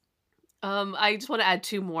scenes. I just want to add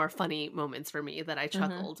two more funny moments for me that I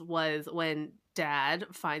chuckled was when Dad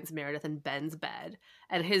finds Meredith in Ben's bed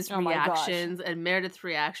and his reactions and Meredith's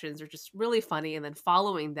reactions are just really funny. And then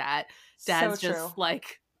following that, Dad's just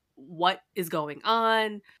like, what is going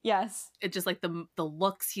on? Yes. It's just like the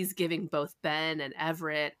looks he's giving both Ben and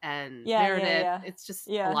Everett and Meredith. Yeah. It's just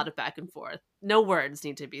a lot of back and forth. No words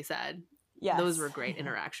need to be said. Yes. Those were great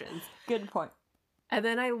interactions. Good point. And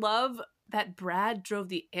then I love that Brad drove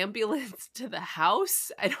the ambulance to the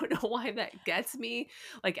house. I don't know why that gets me.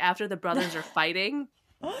 Like after the brothers are fighting,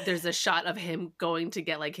 there's a shot of him going to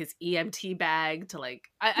get like his EMT bag to like,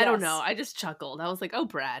 I don't know. I just chuckled. I was like, oh,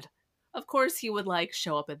 Brad. Of course he would like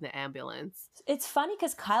show up in the ambulance. It's funny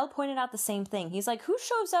because Kyle pointed out the same thing. He's like, who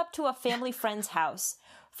shows up to a family friend's house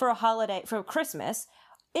for a holiday, for Christmas,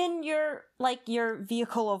 in your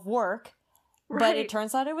vehicle of work? Right. But it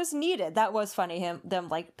turns out it was needed. That was funny. Them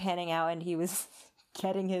like panning out, and he was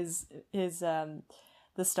getting his the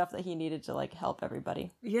stuff that he needed to like help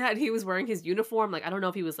everybody. Yeah, and he was wearing his uniform. Like I don't know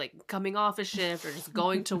if he was like coming off a shift or just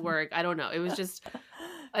going to work. I don't know. It was just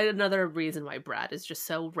another reason why Brad is just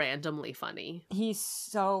so randomly funny. He's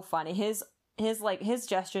so funny. His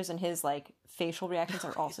gestures and his like facial reactions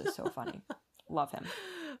are also so funny. Love him.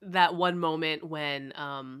 That one moment when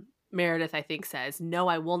Meredith, I think, says, "No,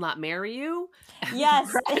 I will not marry you."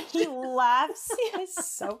 Yes, and he laughs. I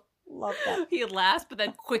so love that. He laughs, but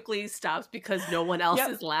then quickly stops because no one else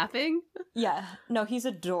is laughing. Yeah, no, he's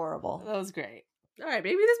adorable. That was great. All right,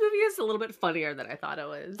 maybe this movie is a little bit funnier than I thought it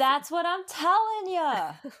was. That's what I'm telling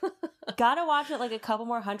you. Gotta watch it like a couple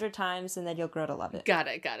more 100 times, and then you'll grow to love it. Got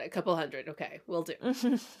it. A couple hundred. Okay, will do.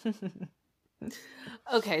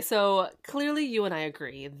 Okay, so clearly you and I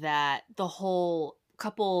agree that the whole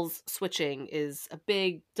couples switching is a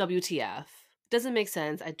big WTF. Doesn't make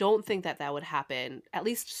sense. I don't think that would happen, at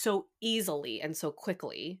least so easily and so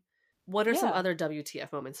quickly. What are some Yeah. other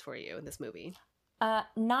WTF moments for you in this movie?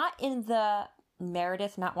 Not in the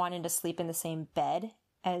Meredith not wanting to sleep in the same bed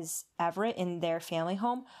as Everett in their family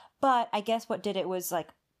home, but I guess what did it was like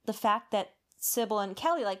the fact that Sybil and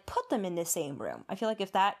Kelly like put them in the same room. I feel like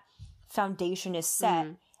if that foundation is set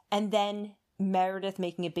Mm. and then Meredith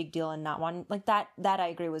making a big deal and not wanting like that I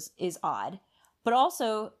agree is odd. But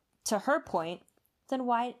also to her point, then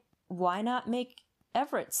why not make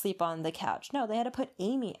Everett sleep on the couch? No, they had to put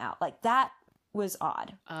Amy out. Like that was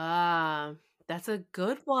odd. Ah, that's a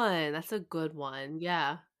good one. That's a good one.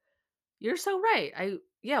 Yeah. You're so right.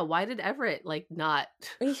 Yeah, why did Everett like not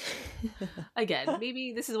again,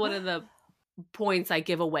 maybe this is one of the points I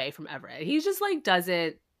give away from Everett. He just like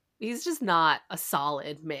doesn't he's just not a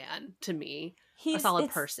solid man to me. A He's solid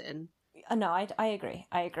it's person. no, I agree.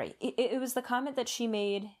 I agree. It was the comment that she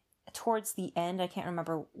made towards the end. I can't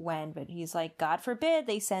remember when, but he's like, God forbid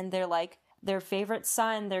they send their favorite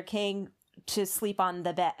son, their king, to sleep on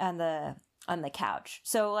the bed on the couch.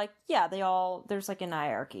 So like, yeah, there's like an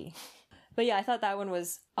hierarchy. But yeah, I thought that one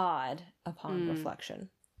was odd upon reflection.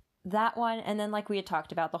 That one, and then like we had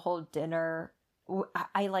talked about the whole dinner.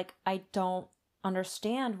 I don't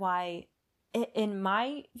understand why. In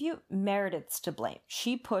my view, Meredith's to blame.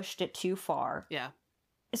 She pushed it too far. Yeah.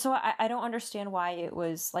 So I don't understand why it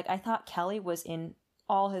was like I thought Kelly was in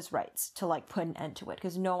all his rights to like put an end to it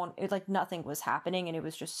because nothing was happening and it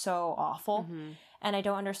was just so awful. Mm-hmm. And I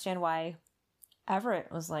don't understand why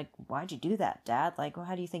Everett was like, "Why'd you do that, Dad? Like,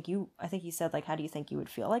 how do you think you?" I think he said like, "How do you think you would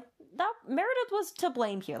feel?" Like that Meredith was to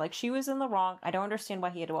blame here. Like she was in the wrong. I don't understand why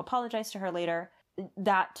he had to apologize to her later.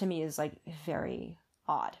 That to me is like very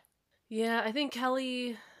odd. Yeah, I think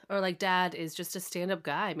Kelly or like Dad is just a stand-up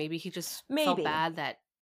guy. Maybe he just felt bad that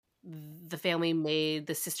the family made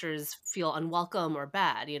the sisters feel unwelcome or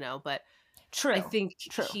bad, but True. I think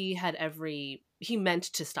True. he meant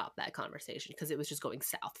to stop that conversation because it was just going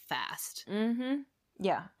south fast. Mm-hmm.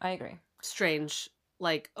 Yeah, I agree. Strange.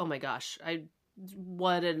 Like, oh my gosh,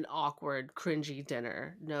 what an awkward, cringy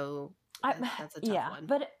dinner. No, that's a tough one.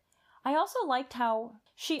 But I also liked how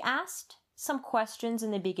she asked some questions in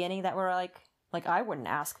the beginning that were like I wouldn't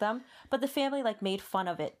ask them, but the family like made fun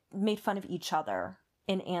of each other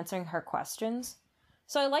in answering her questions.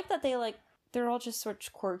 So I like that they're all just sort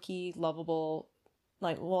of quirky, lovable,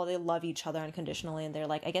 like, well, they love each other unconditionally and they're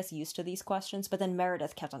like, I guess, used to these questions, but then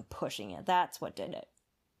Meredith kept on pushing it. That's what did it.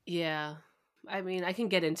 Yeah. I mean, I can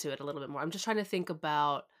get into it a little bit more. I'm just trying to think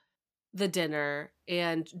about the dinner,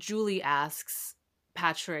 and Julie asks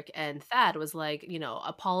Patrick and Thad was like,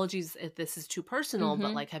 apologies if this is too personal,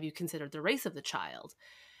 but like, have you considered the race of the child?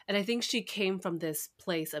 And I think she came from this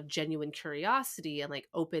place of genuine curiosity and like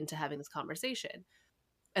open to having this conversation.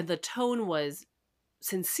 And the tone was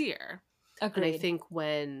sincere. Agreed. And I think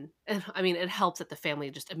it helps that the family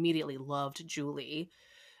just immediately loved Julie.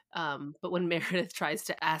 But when Meredith tries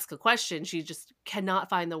to ask a question, she just cannot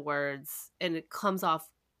find the words and it comes off.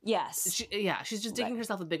 Yes. She's just digging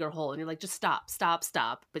herself a bigger hole. And you're like, just stop.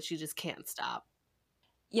 But she just can't stop.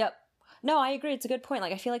 Yep. No, I agree. It's a good point.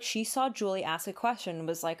 Like, I feel like she saw Julie ask a question and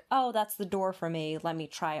was like, oh, that's the door for me. Let me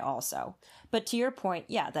try also. But to your point,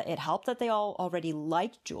 yeah, that it helped that they all already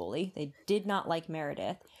liked Julie. They did not like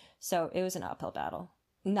Meredith. So it was an uphill battle.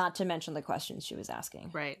 Not to mention the questions she was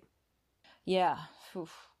asking. Right. Yeah.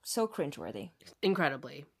 Oof. So cringeworthy.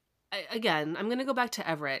 Incredibly. Again, I'm going to go back to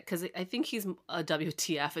Everett because I think he's a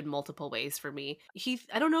WTF in multiple ways for me.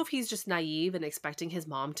 I don't know if he's just naive and expecting his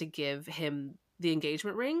mom to give him the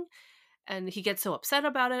engagement ring. And he gets so upset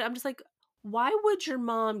about it. I'm just like, why would your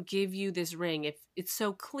mom give you this ring if it's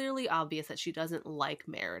so clearly obvious that she doesn't like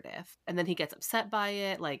Meredith? And then he gets upset by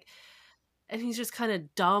it. Like, and he's just kind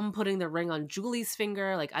of dumb putting the ring on Julie's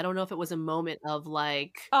finger. Like, I don't know if it was a moment of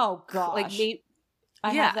like, oh gosh, like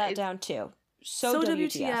I have that down too. So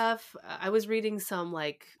WTF. I was reading some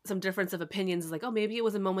difference of opinions. Like, oh, maybe it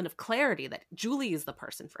was a moment of clarity that Julie is the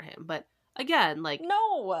person for him. But again, like,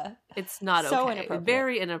 no, it's not so okay. Inappropriate.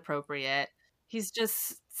 Very inappropriate. He's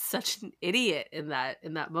just such an idiot in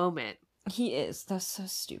that moment. He is. That's so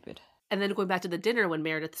stupid. And then going back to the dinner when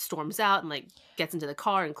Meredith storms out and like gets into the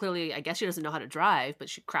car and clearly I guess she doesn't know how to drive, but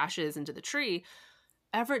she crashes into the tree.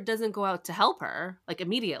 Everett doesn't go out to help her like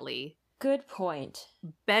immediately. Good point.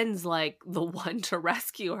 Ben's like the one to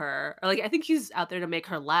rescue her. Or, like I think he's out there to make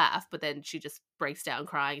her laugh, but then she just breaks down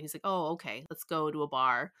crying and he's like, "Oh, okay, let's go to a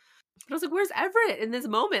bar." But I was like, "Where's Everett in this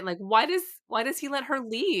moment? Like why does he let her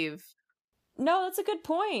leave?" No, that's a good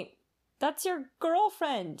point. That's your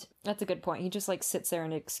girlfriend. That's a good point. He just like sits there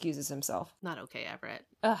and excuses himself. Not okay, Everett.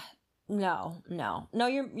 No.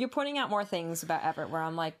 You're pointing out more things about Everett where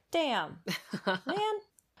I'm like, damn, man.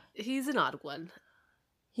 He's an odd one.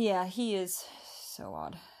 Yeah, he is so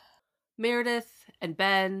odd. Meredith and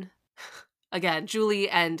Ben, again, Julie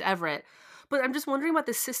and Everett. But I'm just wondering about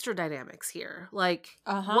the sister dynamics here. Like,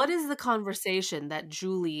 Uh-huh. what is the conversation that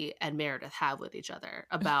Julie and Meredith have with each other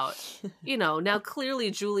about, you know, now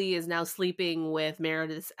clearly Julie is now sleeping with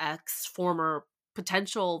Meredith's ex, former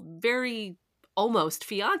potential, very almost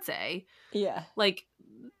fiance. Yeah. Like,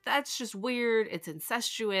 that's just weird. It's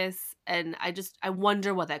incestuous. And I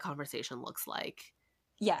wonder what that conversation looks like.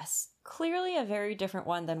 Yes. Clearly a very different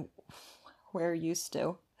one than we're used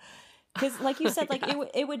to. Because, like you said, like Yeah.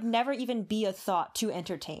 it would never even be a thought to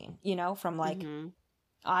entertain, you know, from like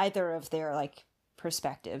either of their like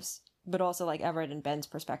perspectives, but also like Everett and Ben's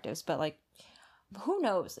perspectives. But like, who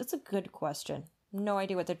knows? It's a good question. No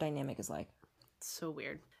idea what their dynamic is like. So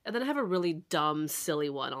weird. And then I have a really dumb, silly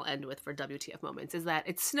one I'll end with for WTF moments is that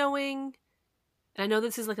it's snowing. And I know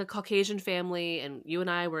this is like a Caucasian family, and you and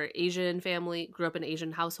I were Asian family, grew up in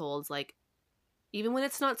Asian households. Like, even when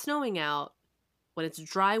it's not snowing out, when it's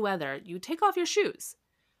dry weather, you take off your shoes.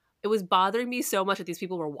 It was bothering me so much that these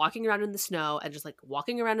people were walking around in the snow and just like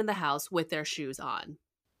walking around in the house with their shoes on.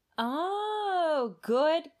 Oh,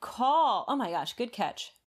 good call. Oh my gosh, good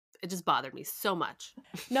catch. It just bothered me so much.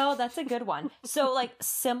 No, that's a good one. So like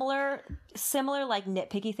similar like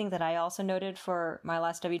nitpicky thing that I also noted for my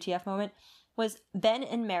last WTF moment was Ben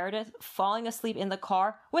and Meredith falling asleep in the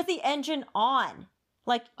car with the engine on.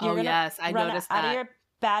 Like you're gonna yes, I run noticed out that. of your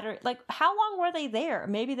battery. Like how long were they there?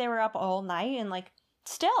 Maybe they were up all night and like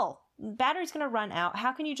still battery's gonna run out.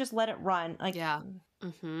 How can you just let it run? Like Yeah.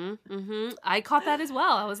 I caught that as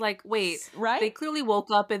well. I was like, wait, right? they clearly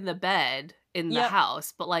woke up in the bed in the Yep.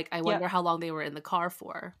 house, but like, I wonder Yep. how long they were in the car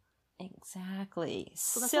for. Exactly.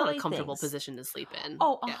 So that's Silly not a comfortable things. position to sleep in.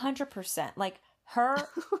 Oh, Yeah. 100%. Like her,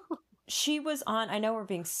 she was on, I know we're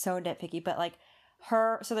being so nitpicky, but like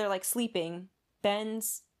her, so they're like sleeping,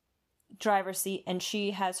 Ben's driver's seat, and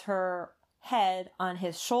she has her head on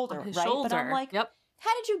his shoulder, On his right? shoulder. But I'm like, yep.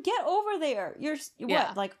 how did you get over there? You're, Yeah.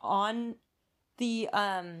 what, like on the,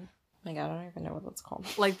 oh my God, I don't even know what that's called.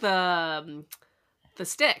 Like the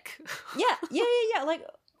stick. Yeah. Like,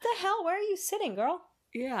 the hell, where are you sitting, girl?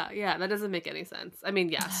 Yeah, that doesn't make any sense. I mean,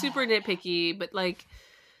 yeah, super nitpicky, but like,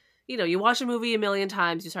 you know, you watch a movie a million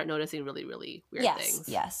times, you start noticing really, really weird things.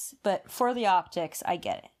 Yes. But for the optics, I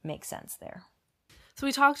get it. Makes sense there. So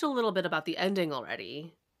we talked a little bit about the ending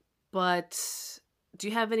already, but do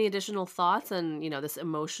you have any additional thoughts on, you know, this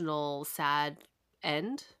emotional, sad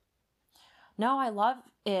end? No, I love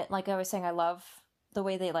it. Like I was saying, I love the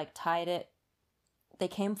way they like tied it. They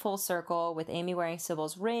came full circle with Amy wearing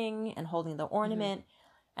Sybil's ring and holding the ornament.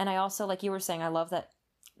 And I also, like you were saying, I love that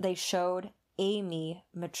they showed Amy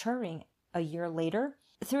maturing a year later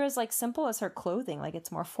through as like simple as her clothing. Like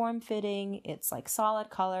it's more form fitting. It's like solid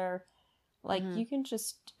color. Like you can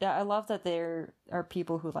just, I love that there are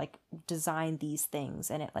people who like design these things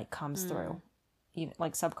and it like comes through. Even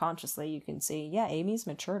like subconsciously, you can see, yeah, Amy's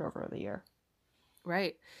matured over the year.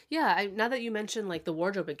 Right. Yeah, now that you mention like the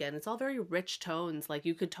wardrobe again, it's all very rich tones. Like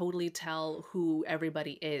you could totally tell who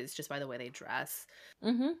everybody is just by the way they dress.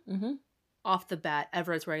 Off the bat,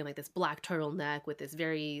 Everett's wearing like this black turtleneck with this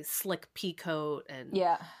very slick pea coat, and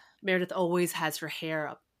Yeah. Meredith always has her hair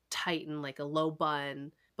up tight in like a low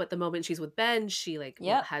bun. But the moment she's with Ben, she like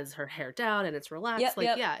has her hair down and it's relaxed.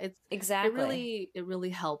 Yeah, it's exactly. It really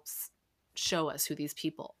helps show us who these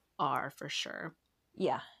people are for sure.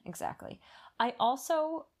 Yeah, exactly. I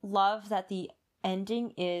also love that the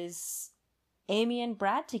ending is Amy and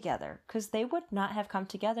Brad together, because they would not have come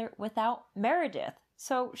together without Meredith.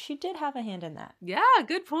 So she did have a hand in that. Yeah,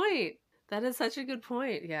 good point. That is such a good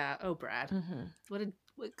point. Yeah. Oh, Brad. What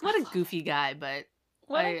a goofy guy, but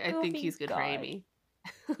I think he's good for Amy.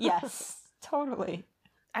 Yes, totally.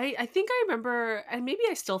 I think I remember, and maybe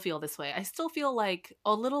I still feel this way. I still feel like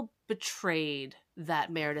a little betrayed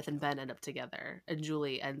that Meredith and Ben end up together and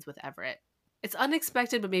Julie ends with Everett. It's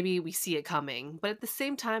unexpected, but maybe we see it coming. But at the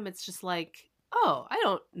same time, it's just like, oh, I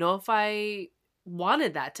don't know if I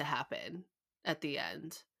wanted that to happen at the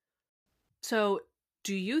end. So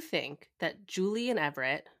do you think that Julie and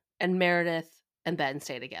Everett and Meredith and Ben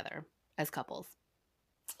stay together as couples?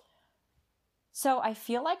 So I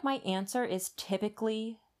feel like my answer is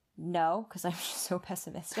typically no, because I'm just so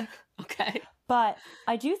pessimistic. Okay. But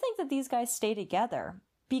I do think that these guys stay together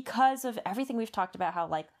because of everything we've talked about, how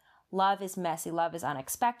like love is messy, love is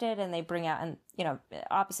unexpected, and they bring out, and you know,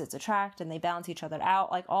 opposites attract and they balance each other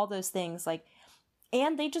out, like all those things, like,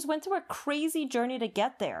 and they just went through a crazy journey to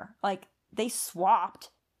get there. Like they swapped,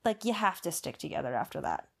 like you have to stick together after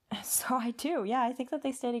that. So I do. Yeah, I think that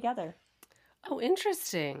they stay together. Oh,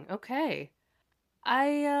 interesting. Okay.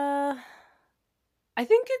 I I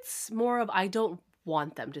think it's more of I don't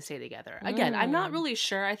want them to stay together. Again, I'm not Mm. really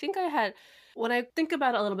sure. I think I had when I think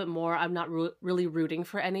about it a little bit more, I'm not really rooting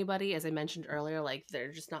for anybody. As I mentioned earlier, like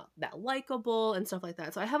they're just not that likable and stuff like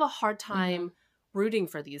that. So I have a hard Mm-hmm. time rooting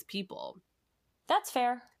for these people. That's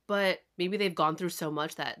fair. But maybe they've gone through so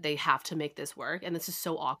much that they have to make this work. And this is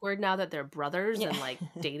so awkward now that they're brothers Yeah. and like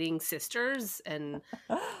dating sisters. And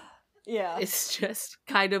Yeah. it's just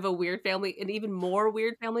kind of a weird family, an even more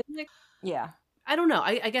weird family. Like, Yeah. I don't know.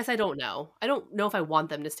 I guess I don't know. I don't know if I want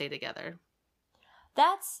them to stay together.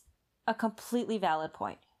 That's a completely valid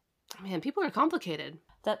point. Man, people are complicated.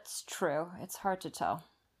 That's true. It's hard to tell.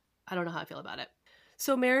 I don't know how I feel about it.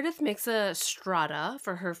 So Meredith makes a strata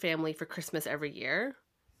for her family for Christmas every year.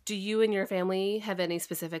 Do you and your family have any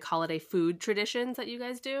specific holiday food traditions that you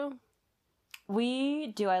guys do? We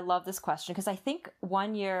do. I love this question because I think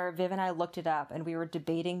one year Viv and I looked it up and we were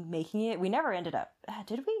debating making it. We never ended up.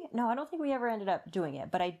 Did we? No, I don't think we ever ended up doing it.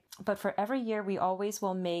 But for every year we always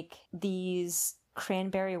will make these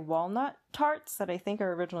cranberry walnut tarts that I think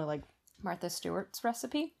are originally like Martha Stewart's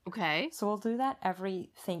recipe. Okay. So we'll do that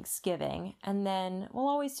every Thanksgiving. And then we'll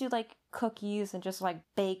always do like cookies and just like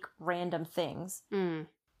bake random things. Mm.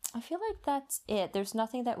 I feel like that's it. There's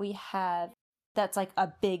nothing that we have that's like a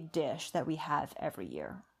big dish that we have every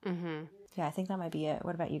year. Mm-hmm. Yeah, I think that might be it.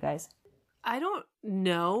 What about you guys? I don't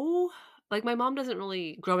know. Like my mom doesn't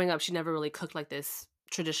really, growing up, she never really cooked like this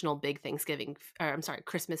traditional big Thanksgiving, or I'm sorry,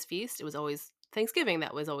 Christmas feast. It was always Thanksgiving.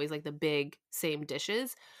 That was always like the big same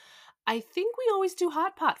dishes. I think we always do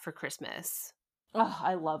hot pot for Christmas. Oh,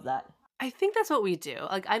 I love that. I think that's what we do.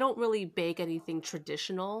 Like I don't really bake anything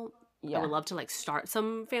traditional. I Yeah. would love to like start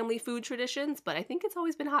some family food traditions, but I think it's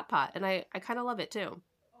always been hot pot and I kind of love it too.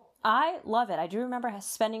 I love it. I do remember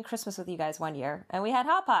spending Christmas with you guys one year and we had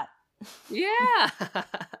hot pot. Yeah.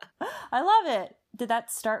 I love it. Did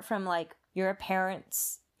that start from like your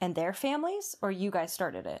parents and their families or you guys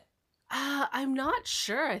started it? I'm not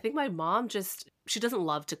sure. I think my mom she doesn't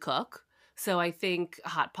love to cook. So I think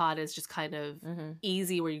hot pot is just kind of Mm-hmm.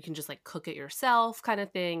 easy where you can just like cook it yourself kind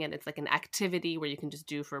of thing. And it's like an activity where you can just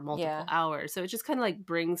do for multiple Yeah. hours. So it just kind of like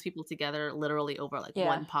brings people together literally over like Yeah.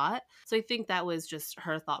 one pot. So I think that was just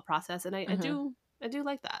her thought process. And I Mm-hmm. I do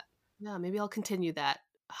like that. Yeah, maybe I'll continue that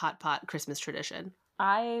hot pot Christmas tradition.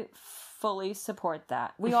 I fully support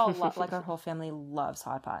that. We all love, like our whole family loves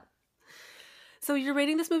hot pot. So you're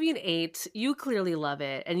rating this movie an 8. You clearly love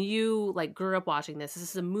it, and you like grew up watching this. This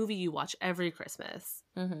is a movie you watch every Christmas.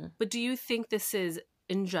 Mm-hmm. But do you think this is,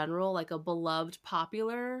 in general, like a beloved,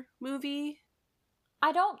 popular movie?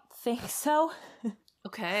 I don't think so.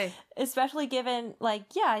 Okay. Especially given, like,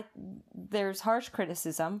 yeah, there's harsh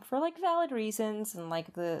criticism for like valid reasons, and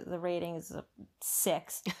like the rating is a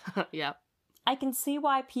 6. Yep. I can see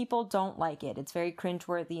why people don't like it. It's very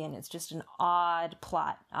cringeworthy and it's just an odd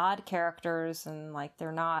plot, odd characters, and like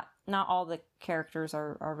they're not all the characters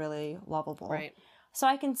are really lovable. Right. So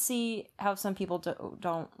I can see how some people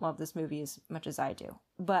don't love this movie as much as I do,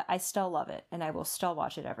 but I still love it and I will still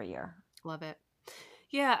watch it every year. Love it.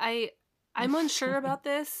 Yeah, I'm unsure about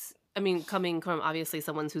this. I mean, coming from obviously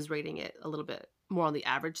someone who's rating it a little bit more on the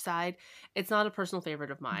average side, it's not a personal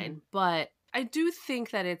favorite of mine, but I do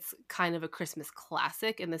think that it's kind of a Christmas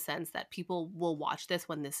classic in the sense that people will watch this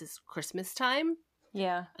when this is Christmas time.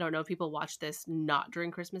 Yeah. I don't know if people watch this not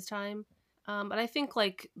during Christmas time. But I think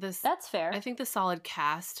like this, That's fair. I think the solid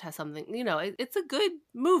cast has something, it's a good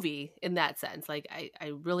movie in that sense. Like I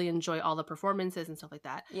really enjoy all the performances and stuff like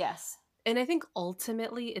that. Yes. And I think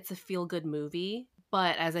ultimately it's a feel good movie.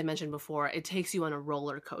 But as I mentioned before, it takes you on a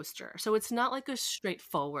roller coaster. So it's not like a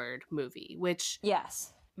straightforward movie, which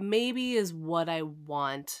Yes. maybe is what I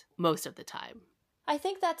want most of the time. I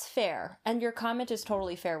think that's fair. And your comment is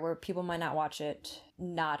totally fair where people might not watch it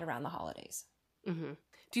not around the holidays. Mm-hmm.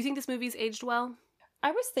 Do you think this movie's aged well?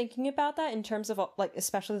 I was thinking about that in terms of like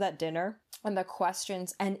especially that dinner and the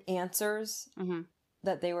questions and answers Mm-hmm.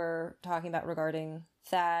 that they were talking about regarding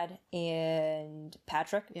Thad and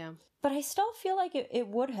Patrick. Yeah. But I still feel like it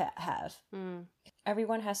would have. Mm.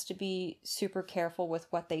 Everyone has to be super careful with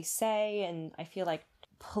what they say, and I feel like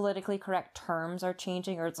politically correct terms are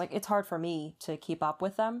changing, or it's hard for me to keep up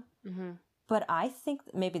with them. Mm-hmm. But I think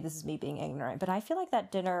maybe this is me being ignorant, but I feel like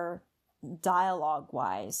that dinner, dialogue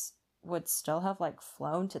wise, would still have like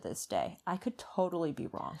flown to this day. I could totally be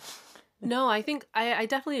wrong. No, I think I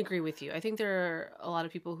definitely agree with you. I think there are a lot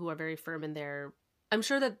of people who are very firm in their. I'm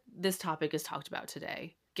sure that this topic is talked about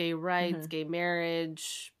today. Gay rights, gay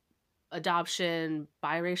marriage, adoption,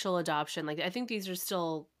 biracial adoption. Like I think these are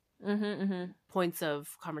still points of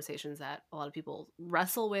conversations that a lot of people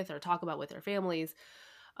wrestle with or talk about with their families.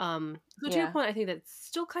 So to your Yeah. point, I think that's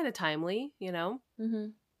still kind of timely, you know? Mm-hmm.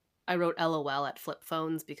 I wrote LOL at flip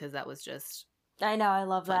phones because that was just I know, I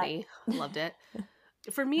love that. funny. I loved it.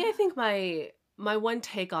 For me, I think my one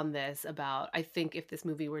take on this about I think if this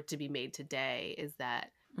movie were to be made today is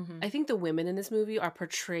that Mm-hmm. I think the women in this movie are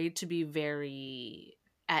portrayed to be very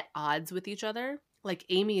at odds with each other. Like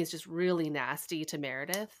Amy is just really nasty to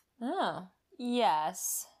Meredith Oh,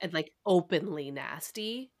 yes. and like openly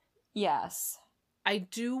nasty. Yes. I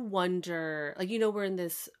do wonder, like, you know, we're in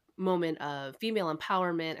this moment of female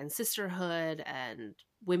empowerment and sisterhood and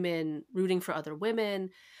women rooting for other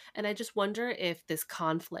women. And I just wonder if this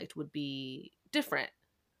conflict would be different.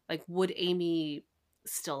 Like, would Amy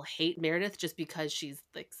still hate Meredith just because she's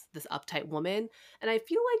like this uptight woman? And I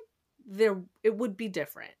feel like it would be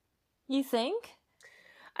different. You think?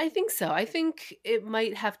 I think so. I think it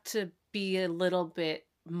might have to be a little bit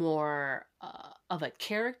more of a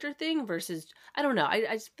character thing versus I don't know. I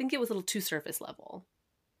just think it was a little too surface level.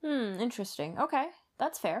 Interesting. Okay,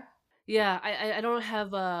 that's fair. Yeah, I don't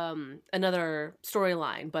have another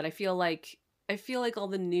storyline, but I feel like all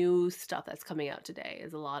the new stuff that's coming out today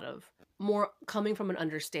is a lot of more coming from an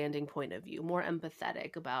understanding point of view, more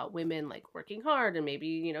empathetic about women like working hard and maybe,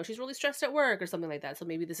 you know, she's really stressed at work or something like that. So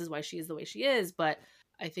maybe this is why she is the way she is, but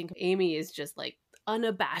I think Amy is just like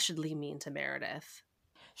unabashedly mean to Meredith.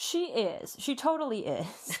 She is. She totally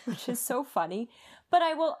is, which is so funny. But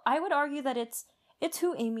I would argue that it's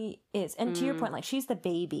who Amy is. And to your point, like she's the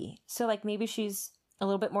baby. So like maybe she's a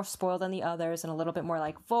little bit more spoiled than the others and a little bit more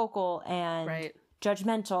like vocal and Right.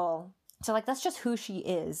 judgmental. So like that's just who she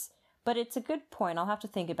is. But it's a good point. I'll have to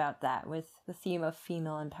think about that with the theme of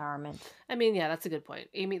female empowerment. I mean, yeah, that's a good point.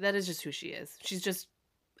 Amy, that is just who she is. She's just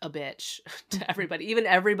a bitch to everybody. Even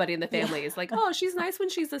everybody in the family is like, oh, she's nice when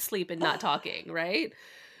she's asleep and not talking, right?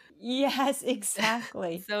 Yes,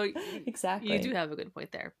 exactly. So Exactly. you do have a good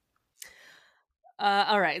point there.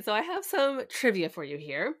 All right, so I have some trivia for you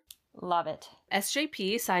here. Love it.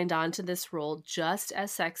 SJP signed on to this role just as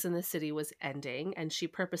Sex and the City was ending, and she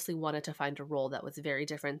purposely wanted to find a role that was very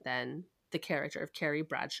different than the character of Carrie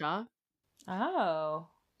Bradshaw. Oh.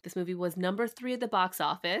 This movie was number 3 at the box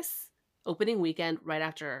office, opening weekend right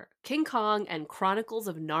after King Kong and Chronicles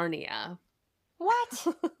of Narnia. What?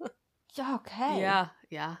 Okay.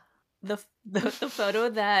 Yeah. The photo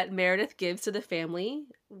that Meredith gives to the family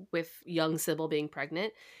with young Sybil being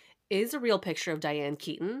pregnant is a real picture of Diane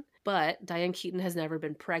Keaton, but Diane Keaton has never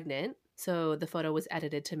been pregnant, so the photo was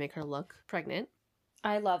edited to make her look pregnant.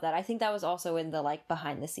 I love that. I think that was also in the like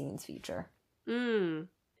behind the scenes feature.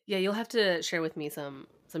 Yeah, you'll have to share with me some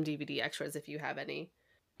DVD extras if you have any.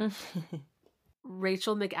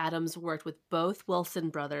 Rachel McAdams worked with both Wilson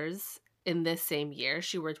brothers in this same year.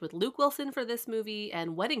 She worked with Luke Wilson for this movie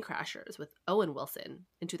and Wedding Crashers with Owen Wilson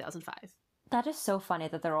in 2005. That is so funny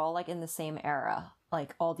that they're all like in the same era,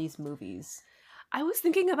 like all these movies. I was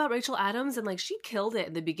thinking about Rachel Adams and like she killed it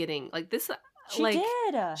in the beginning. Like this She like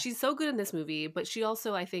did. she's so good in this movie, but she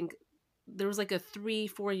also I think there was like a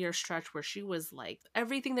 3-4 year stretch where she was like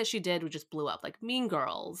everything that she did just blew up. Like Mean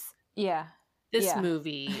Girls, Yeah. this Yeah.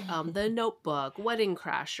 movie, The Notebook, Wedding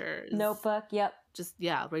Crashers. Notebook, yep. Just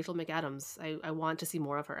yeah, Rachel McAdams. I want to see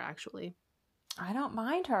more of her actually. I don't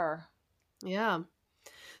mind her. Yeah.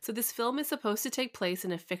 So this film is supposed to take place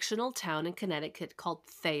in a fictional town in Connecticut called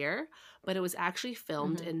Thayer, but it was actually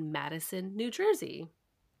filmed in Madison, New Jersey.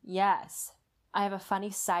 Yes. I have a funny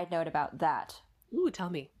side note about that. Ooh, tell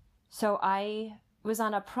me. So I was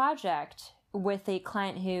on a project with a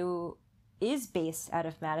client who is based out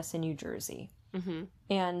of Madison, New Jersey. Mm-hmm.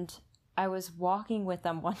 And I was walking with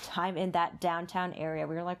them one time in that downtown area.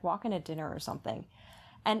 We were like walking to dinner or something.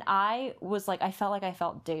 And I was like, I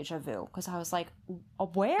felt deja vu because I was like,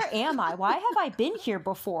 where am I? Why have I been here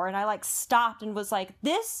before? And I like stopped and was like,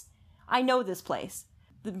 I know this place.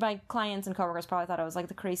 My clients and coworkers probably thought I was like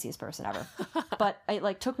the craziest person ever. But it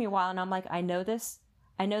like took me a while and I'm like, I know this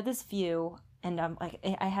view. And I'm like,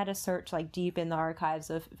 I had to search like deep in the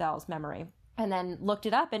archives of Val's memory and then looked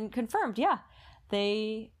it up and confirmed, yeah,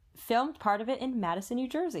 they filmed part of it in Madison, New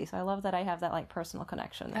Jersey. So I love that I have that like personal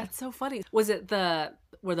connection there. That's so funny. Was it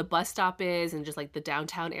where the bus stop is and just like the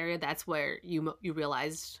downtown area? That's where you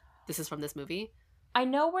realized this is from this movie? I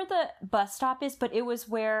know where the bus stop is, but it was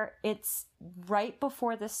where it's right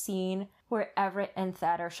before the scene where Everett and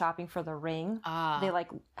Thad are shopping for the ring. They like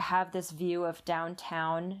have this view of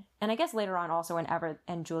downtown. And I guess later on also when Everett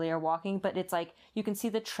and Julie are walking, but it's like you can see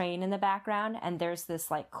the train in the background and there's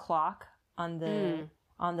this like clock on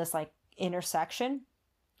this like intersection.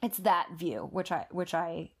 It's that view, which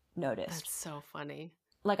I noticed. That's so funny.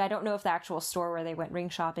 Like I don't know if the actual store where they went ring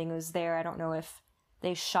shopping was there. I don't know if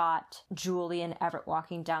they shot Julie and Everett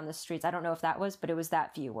walking down the streets. I don't know if that was, but it was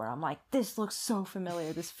that view where I'm like, this looks so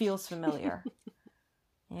familiar. This feels familiar.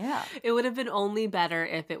 Yeah. It would have been only better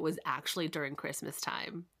if it was actually during Christmas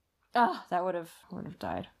time. Oh, that would have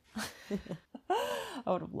died.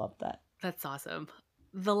 I would have loved that. That's awesome.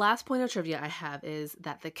 The last point of trivia I have is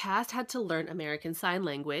that the cast had to learn American Sign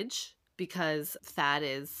Language because Thad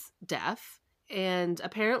is deaf. And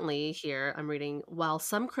apparently here, I'm reading, while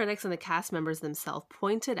some critics and the cast members themselves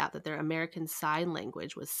pointed out that their American Sign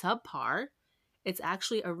Language was subpar, it's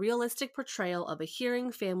actually a realistic portrayal of a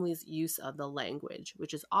hearing family's use of the language,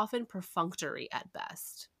 which is often perfunctory at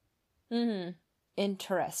best. Mm-hmm.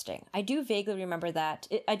 Interesting. I do vaguely remember that.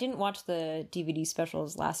 I didn't watch the DVD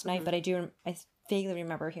specials last night, but I vaguely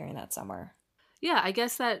remember hearing that somewhere. Yeah, I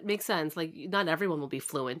guess that makes sense. Like, not everyone will be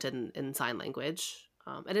fluent in sign language.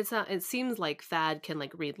 And it seems like Thad can,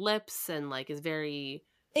 like, read lips and, like, is very...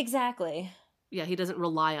 Exactly. Yeah, he doesn't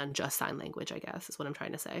rely on just sign language, I guess, is what I'm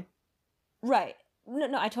trying to say. Right.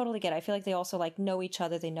 No, I totally get it. I feel like they also, like, know each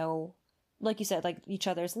other. They know, like you said, like, each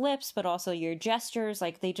other's lips, but also your gestures.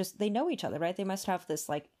 Like, they know each other, right? They must have this,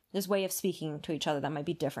 like, this way of speaking to each other that might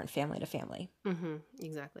be different family to family. Mm-hmm,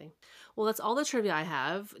 exactly. Well, that's all the trivia I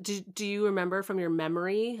have. Do you remember from your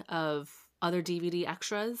memory of other DVD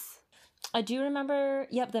extras? I do remember,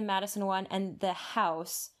 the Madison one, and the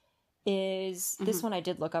house is this one I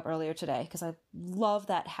did look up earlier today because I love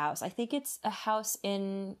that house. I think it's a house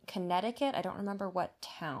in Connecticut. I don't remember what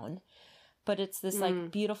town, but it's this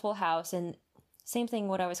like beautiful house. And same thing,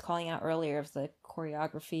 what I was calling out earlier of the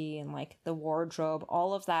choreography and like the wardrobe,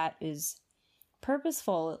 all of that is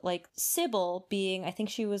purposeful. Like Sybil being, I think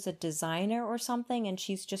she was a designer or something, and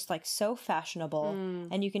she's just like so fashionable,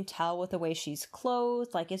 and you can tell with the way she's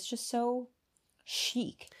clothed, like it's just so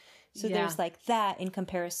chic. So there's like that in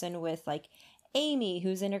comparison with like Amy,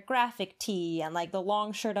 who's in her graphic tee and like the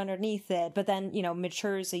long shirt underneath it, but then, you know,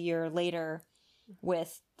 matures a year later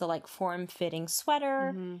with the like form-fitting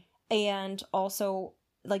sweater. And also,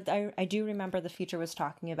 like, I do remember the feature was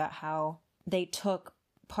talking about how they took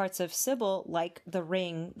parts of Sybil, like the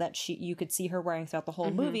ring that you could see her wearing throughout the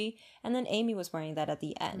whole movie, and then Amy was wearing that at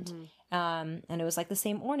the end. And it was like the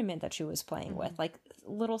same ornament that she was playing with, like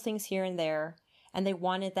little things here and there. And they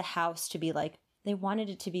wanted the house to be like, they wanted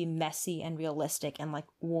it to be messy and realistic and like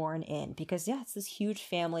worn in, because it's this huge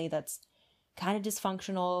family that's kind of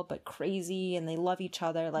dysfunctional but crazy, and they love each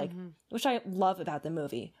other, like, which I love about the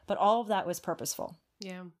movie. But all of that was purposeful.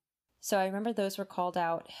 Yeah. So I remember those were called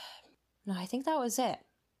out. No, I think that was it.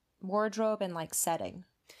 Wardrobe and like setting.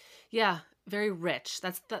 Yeah, very rich.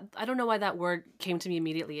 I don't know why that word came to me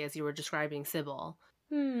immediately as you were describing Sybil.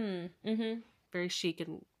 Very chic,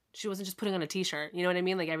 and she wasn't just putting on a t-shirt. You know what I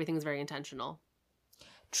mean? Like, everything was very intentional.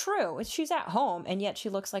 True. She's at home, and yet she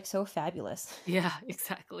looks like so fabulous. Yeah,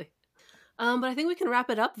 exactly. But I think we can wrap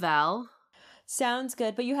it up, Val. Sounds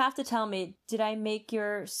good. But you have to tell me, did I make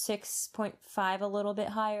your 6.5 a little bit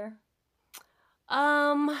higher?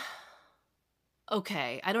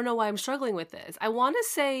 Okay. I don't know why I'm struggling with this. I want to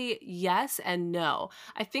say yes and no.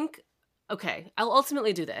 I think, okay, I'll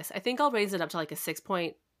ultimately do this. I think I'll raise it up to like a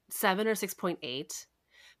 6.7 or 6.8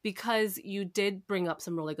 because you did bring up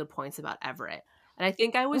some really good points about Everett. And I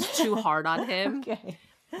think I was too hard on him. Okay.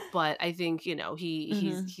 But I think, you know,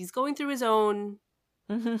 he's going through his own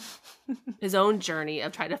his own journey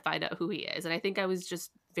of trying to find out who he is. And I think I was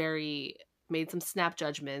just made some snap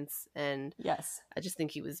judgments, and yes, I just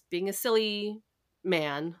think he was being a silly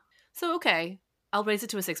man. So, okay, I'll raise it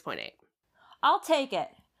to a 6.8. I'll take it.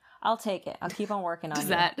 I'll keep on working on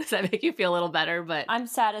it. Does that make you feel a little better? But I'm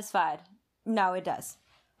satisfied. No, it does.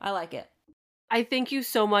 I like it. I thank you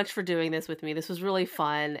so much for doing this with me. This was really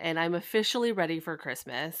fun, and I'm officially ready for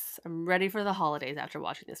Christmas. I'm ready for the holidays after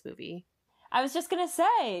watching this movie. I was just going to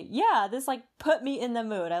say, yeah, this like put me in the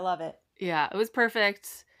mood. I love it. Yeah, it was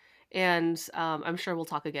perfect, and I'm sure we'll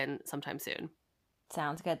talk again sometime soon.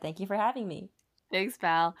 Sounds good. Thank you for having me. Thanks,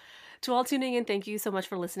 Val. To all tuning in, thank you so much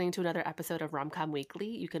for listening to another episode of Romcom Weekly.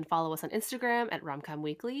 You can follow us on Instagram at Romcom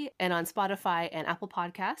Weekly and on Spotify and Apple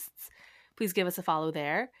Podcasts. Please give us a follow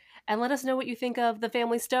there. And let us know what you think of The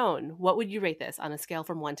Family Stone. What would you rate this on a scale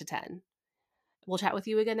from 1 to 10? We'll chat with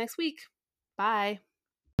you again next week. Bye.